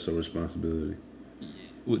stress or responsibility.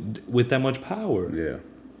 With that much power. Yeah.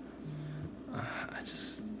 I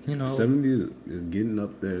just, you know. 70 is getting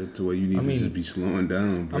up there to where you need to just be slowing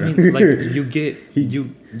down, bro. I mean, like you get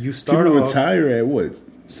you start people off. retire at what?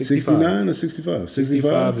 69 or 65?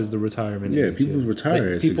 65 is the retirement age. People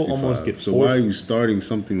retire at 65. People almost get forced. So why are you starting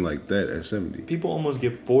something like that at 70? People almost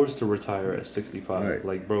get forced to retire at 65. Right.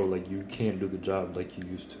 Like, bro, like you can't do the job like you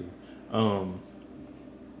used to.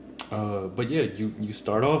 But yeah, you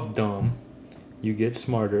start off dumb, you get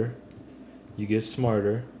smarter, then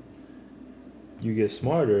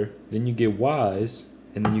you get wise,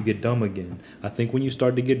 and then you get dumb again. I think when you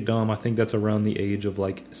start to get dumb, I think that's around the age of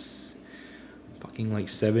like fucking like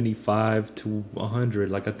 75 to 100.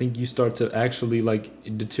 Like I think you start to actually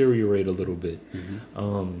like deteriorate a little bit.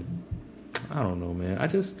 Mm-hmm. I don't know, man.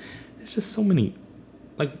 It's just so many,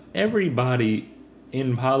 like everybody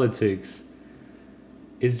in politics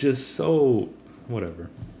is just so whatever.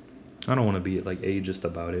 I don't want to be like ageist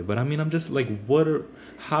about it, but I mean, I'm just like,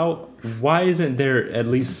 why isn't there at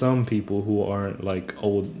least some people who aren't like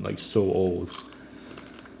old, like so old?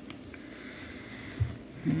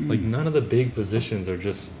 Like none of the big positions are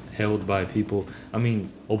just held by people. I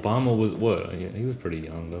mean, Obama was what? He was pretty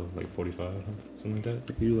young though, like 45, something like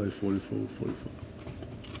that. He was like 44, 45.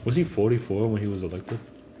 Was he 44 when he was elected?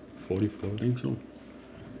 44? I think so.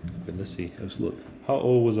 But let's see. Let's look. How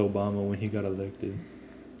old was Obama when he got elected?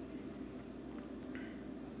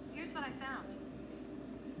 Here's what I found.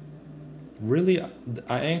 Really?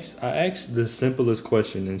 I asked the simplest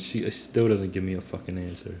question and she still doesn't give me a fucking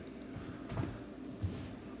answer.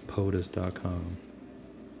 POTUS.com.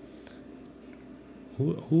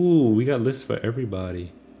 Ooh, we got lists for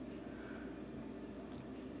everybody.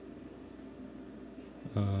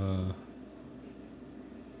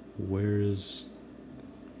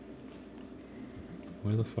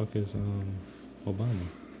 Where the fuck is Obama?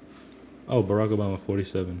 Oh, Barack Obama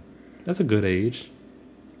 47. That's a good age.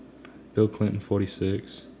 Bill Clinton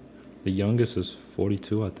 46. The youngest is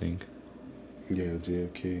 42, I think. Yeah,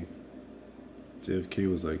 JFK. JFK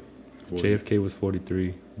was like 40. JFK was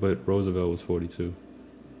 43, but Roosevelt was 42.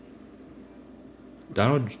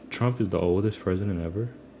 Donald Trump is the oldest president ever.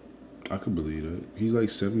 I could believe that. He's like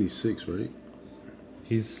 76, right?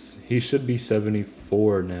 He should be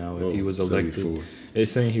 74 now if he was elected. 74.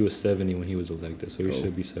 It's saying he was 70 when he was elected, so he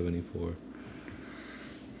should be 74.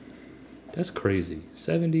 That's crazy.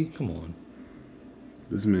 70? Come on.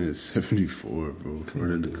 This man is 74, bro.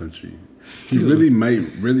 Running the country. He really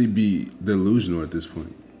might really be delusional at this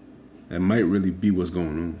point. That might really be what's going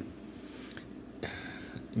on.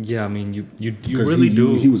 Yeah, I mean, you really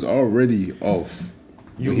do. He was already off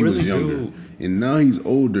when he was younger. And now he's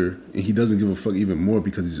older, and he doesn't give a fuck even more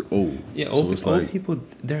because he's old. Yeah, old people,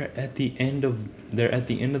 they're at the end of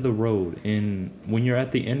the road. And when you're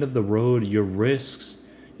at the end of the road, your risk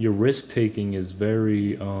taking is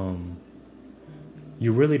very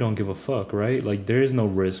you really don't give a fuck, right? Like there is no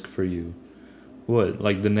risk for you. What,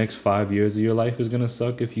 like the next 5 years of your life is gonna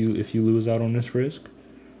suck if you lose out on this risk?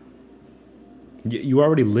 You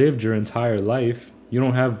already lived your entire life. You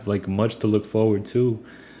don't have like much to look forward to.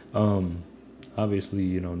 Obviously,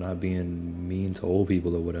 you know, not being mean to old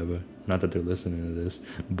people or whatever. Not that they're listening to this,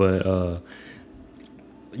 but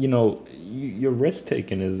you know, your risk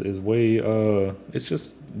taking is way. It's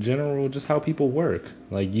just general, just how people work.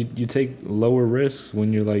 Like you take lower risks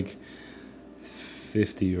when you're like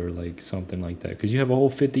 50 or like something like that, because you have a whole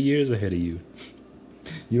 50 years ahead of you.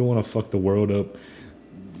 You don't want to fuck the world up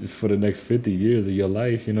for the next 50 years of your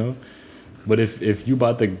life, you know. But if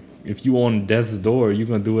you on death's door, you're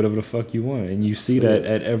gonna do whatever the fuck you want, and you see that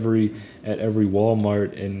at every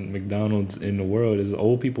Walmart and McDonald's in the world, is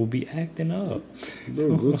old people be acting up.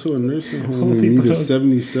 Bro, go to a nursing home and meet a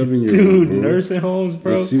 77-year-old. Dude, bro. nursing homes,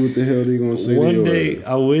 bro. Let's see what the hell they gonna say. One day,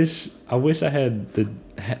 I wish I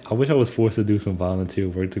was forced to do some volunteer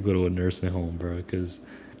work to go to a nursing home, bro, because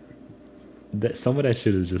that some of that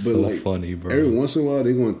shit is just so funny, bro. Every once in a while,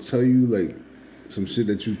 they gonna tell you like some shit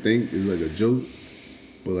that you think is like a joke,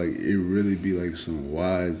 but like it really be like some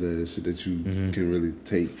wise ass shit that you can really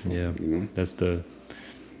take from. Yeah, you know, that's the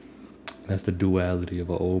duality of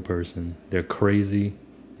an old person. They're crazy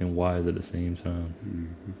and wise at the same time.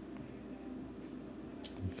 Mm-hmm.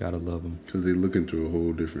 Gotta love them, because they looking through a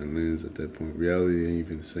whole different lens at that point. Reality ain't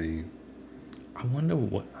even the same. I wonder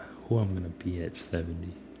who I'm gonna be at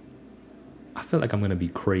 70. I feel like I'm gonna be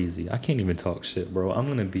crazy. I can't even talk shit, bro. I'm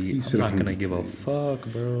not gonna give a fuck,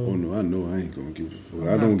 bro. Oh no, I know I ain't gonna give a fuck.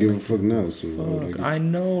 I don't give a fuck now, so fuck. I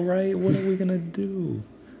know, right? What are we gonna do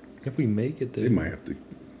if we make it there? They might have to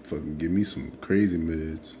fucking give me some crazy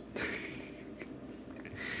meds.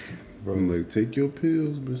 Bro. I'm like, take your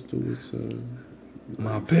pills, Mr. Woodside.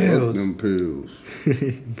 My like, pills. Fuck them pills.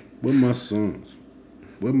 Where my sons?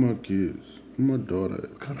 Where my kids? Where my daughter at?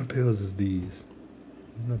 What kind of pills is these?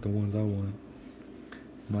 Not the ones I want.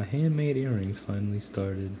 My handmade earrings finally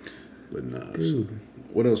started. But nah. Dude. So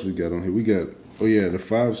what else we got on here? We got, the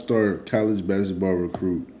 5-star college basketball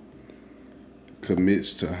recruit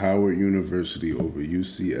commits to Howard University over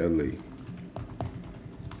UCLA.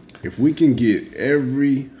 If we can get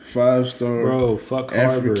every 5-star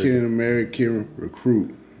African American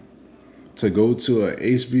recruit to go to a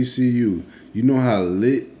HBCU, you know how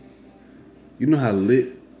lit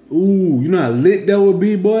that would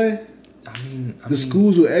be, boy? I mean,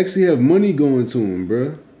 schools will actually have money going to them,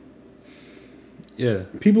 bro. Yeah.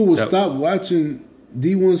 People will stop watching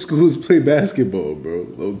D1 schools play basketball, bro,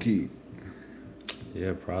 low key.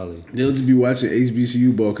 Yeah, probably. They'll just be watching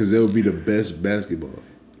HBCU ball because they'll be the best basketball.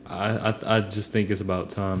 I just think it's about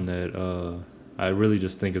time that I really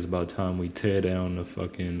just think it's about time we tear down the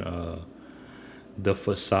fucking the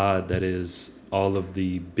facade that is all of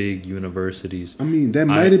the big universities. I mean, that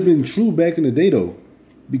might have been true back in the day though,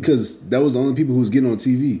 because that was the only people who was getting on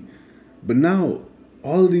TV. But now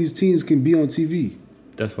all of these teams can be on TV.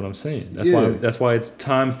 That's what I'm saying. That's why it's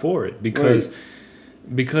time for it, because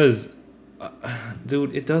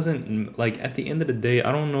dude, it doesn't, like, at the end of the day,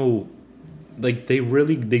 I don't know. Like, they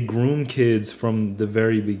groom kids from the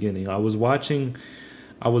very beginning. I was watching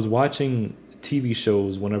TV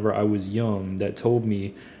shows whenever I was young that told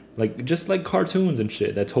me, like, just like cartoons and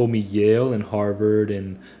shit, that told me Yale and Harvard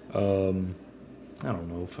and I don't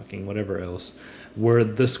know, fucking whatever else were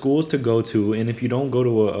the schools to go to. And if you don't go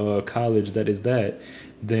to a college that is that,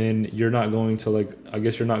 then you're not going to, like, I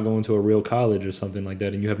guess you're not going to a real college or something like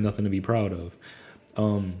that, and you have nothing to be proud of.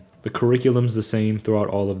 The curriculum's the same throughout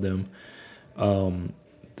all of them.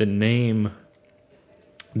 The name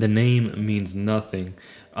means nothing.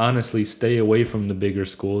 Honestly, stay away from the bigger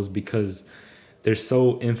schools because they're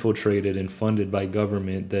so infiltrated and funded by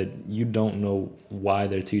government that you don't know why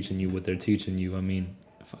they're teaching you what they're teaching you. I mean,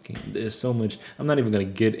 fucking, there's so much. I'm not even going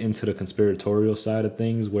to get into the conspiratorial side of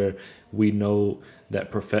things where we know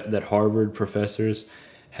that that Harvard professors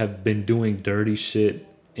have been doing dirty shit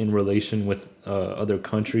in relation with other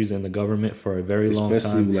countries and the government for a very long time.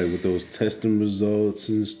 Especially like with those testing results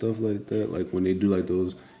and stuff like that. Like when they do like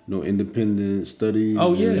those, independent studies.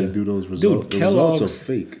 Oh yeah, and they do those results. Dude, the results are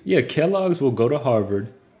fake. Yeah, Kellogg's will go to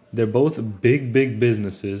Harvard. They're both big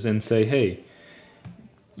businesses and say, hey,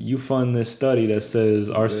 you fund this study that says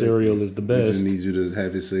our cereal is the best. We just need you to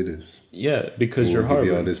have it say this. Yeah, because you're Harvard.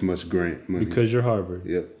 Give you all this much grant money. Because you're Harvard.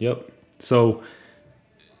 Yep. So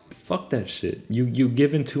fuck that shit. You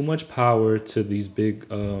giving too much power to these big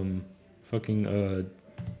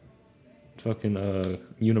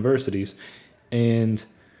universities, and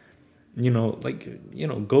go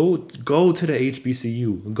to the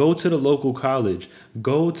HBCU, go to the local college,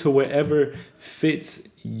 go to wherever fits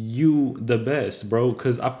you the best, bro.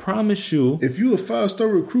 Because I promise you, if you a 5-star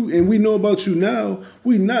recruit and we know about you now,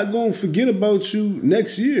 we not gonna forget about you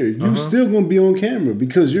next year. You still gonna be on camera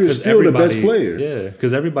because you're still the best player. Yeah,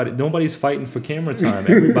 because nobody's fighting for camera time.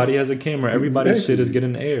 Everybody has a camera. Everybody's shit is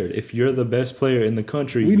getting aired. If you're the best player in the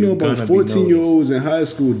country, we know about 14-year-olds in high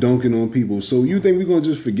school dunking on people. So you think we're gonna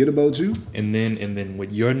just forget about you? And then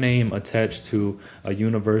with your name attached to a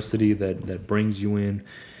university that brings you in,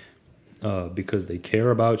 because they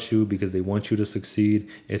care about you, because they want you to succeed.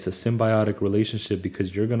 It's a symbiotic relationship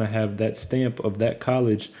because you're gonna have that stamp of that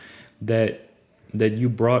college that you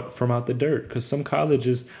brought from out the dirt. Because some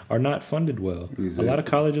colleges are not funded well. Exactly. A lot of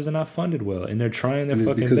colleges are not funded well, and they're trying their And it's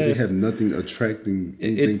fucking because best. they have nothing attracting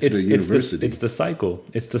anything to the university. It's the cycle.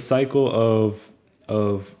 It's the cycle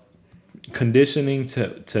of conditioning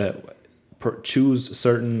to choose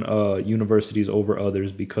certain universities over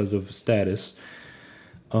others because of status.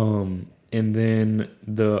 And then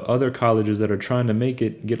the other colleges that are trying to make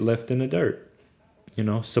it get left in the dirt. You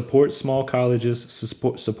know, support small colleges,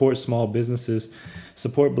 support small businesses,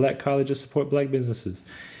 support black colleges, support black businesses.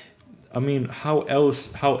 I mean, how else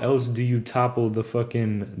do you topple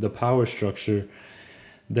the power structure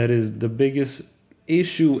that is the biggest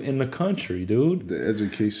issue in the country, dude? The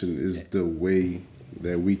education is the way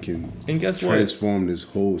that we can And guess transform this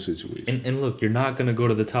whole situation. And look, you're not gonna go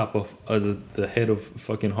to the top of the head of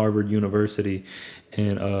fucking Harvard University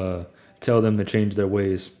and tell them to change their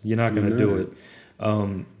ways. You're not gonna do it.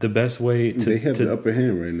 The best way They have the upper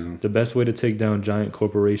hand right now. The best way to take down giant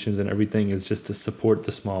corporations and everything is just to support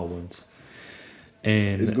the small ones.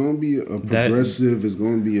 And It's going to be a progressive. It's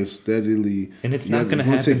going to be a steadily. And it's not going to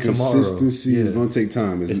happen take tomorrow. Consistency. Yeah. It's going to take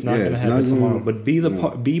time. It's not going to happen tomorrow. But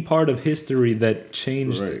be part of history that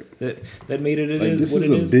changed that made it. Like, this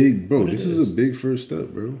is a big This is a big first step,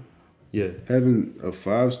 bro. Yeah, having a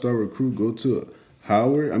 5-star recruit go to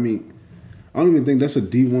Howard. I mean, I don't even think that's a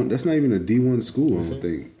D1. That's not even a D1 school. I don't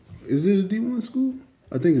think. Is it a D1 school?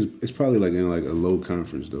 I think it's probably like in like a low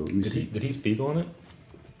conference though. Let me see. Did he speak on it?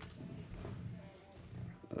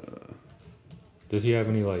 Does he have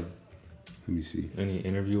any Let me see. any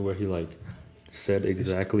interview where he like said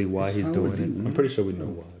exactly why he's doing it? I'm pretty sure we know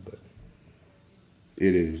why, but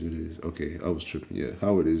it is. Okay, I was tripping. Yeah,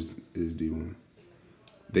 Howard is D1.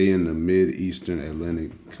 They in the Mid-Eastern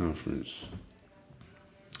Atlantic Conference.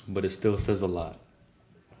 But it still says a lot.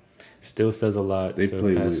 Still says a lot. They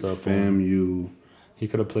played with FAMU. He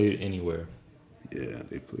could have played anywhere. Yeah,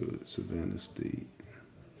 they played with Savannah State,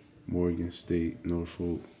 Morgan State,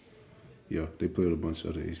 Norfolk. Yeah, they played with a bunch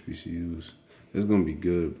of other HBCUs. That's gonna be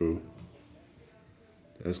good, bro.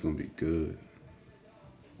 That's gonna be good.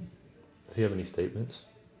 Does he have any statements?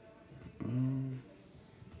 Let me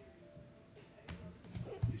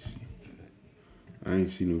see. I ain't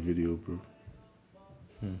see no video, bro.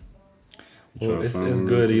 Well, it's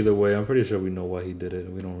good either way. I'm pretty sure we know why he did it.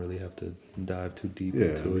 We don't really have to dive too deep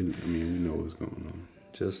into it. I mean, we know what's going on.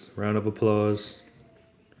 Just round of applause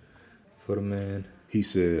for the man. He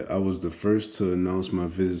said, I was the first to announce my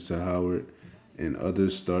visit to Howard, and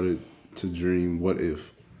others started to dream, what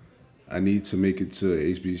if? I need to make it to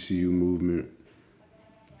the HBCU movement,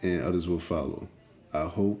 and others will follow. I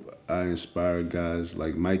hope I inspire guys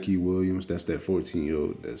like Mikey Williams, that's that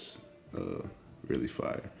 14-year-old that's really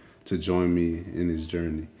fire, to join me in his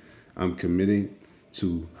journey. I'm committing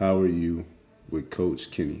to Howard U with Coach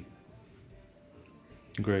Kenny.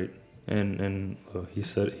 Great. And he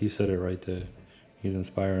said it right there. He's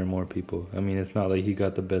inspiring more people. I mean, it's not like he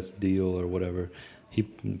got the best deal or whatever. I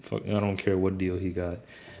don't care what deal he got.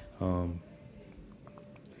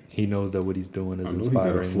 He knows that what he's doing is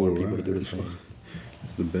inspiring more people to do the same.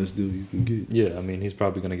 It's the best deal you can get. Yeah, I mean, he's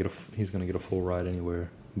probably gonna get a full ride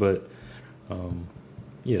anywhere. But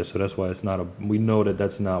yeah, so that's why it's not we know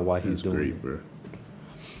that's not why he's doing it. Bro.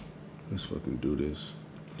 Let's fucking do this.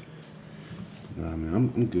 Nah, man,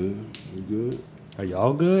 I'm good. I'm good. Are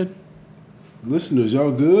y'all good? Listeners,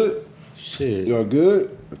 y'all good? Shit. Y'all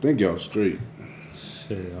good? I think y'all straight.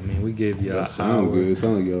 Shit. I mean, we gave you an sound hour. good. It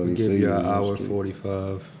sound like y'all we ain't gave saying you an y'all hour straight.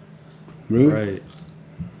 45. Really? Right.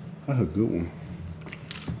 That's a good one.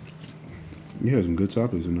 You had some good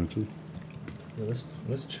topics in there too. Yeah,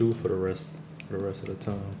 let's chew for the rest of the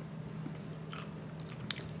time.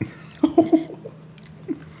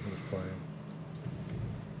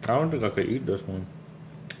 I don't think I could eat this one.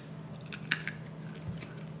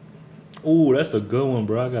 Ooh, that's the good one,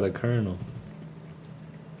 bro. I got a kernel.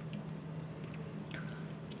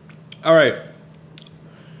 All right.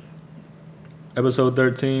 Episode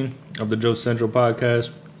 13 of the Joe Central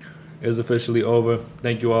podcast is officially over.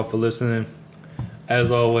 Thank you all for listening.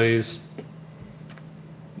 As always,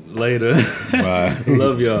 later. Bye.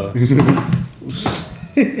 Love y'all.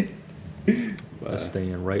 Bye.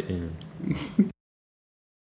 Staying right in.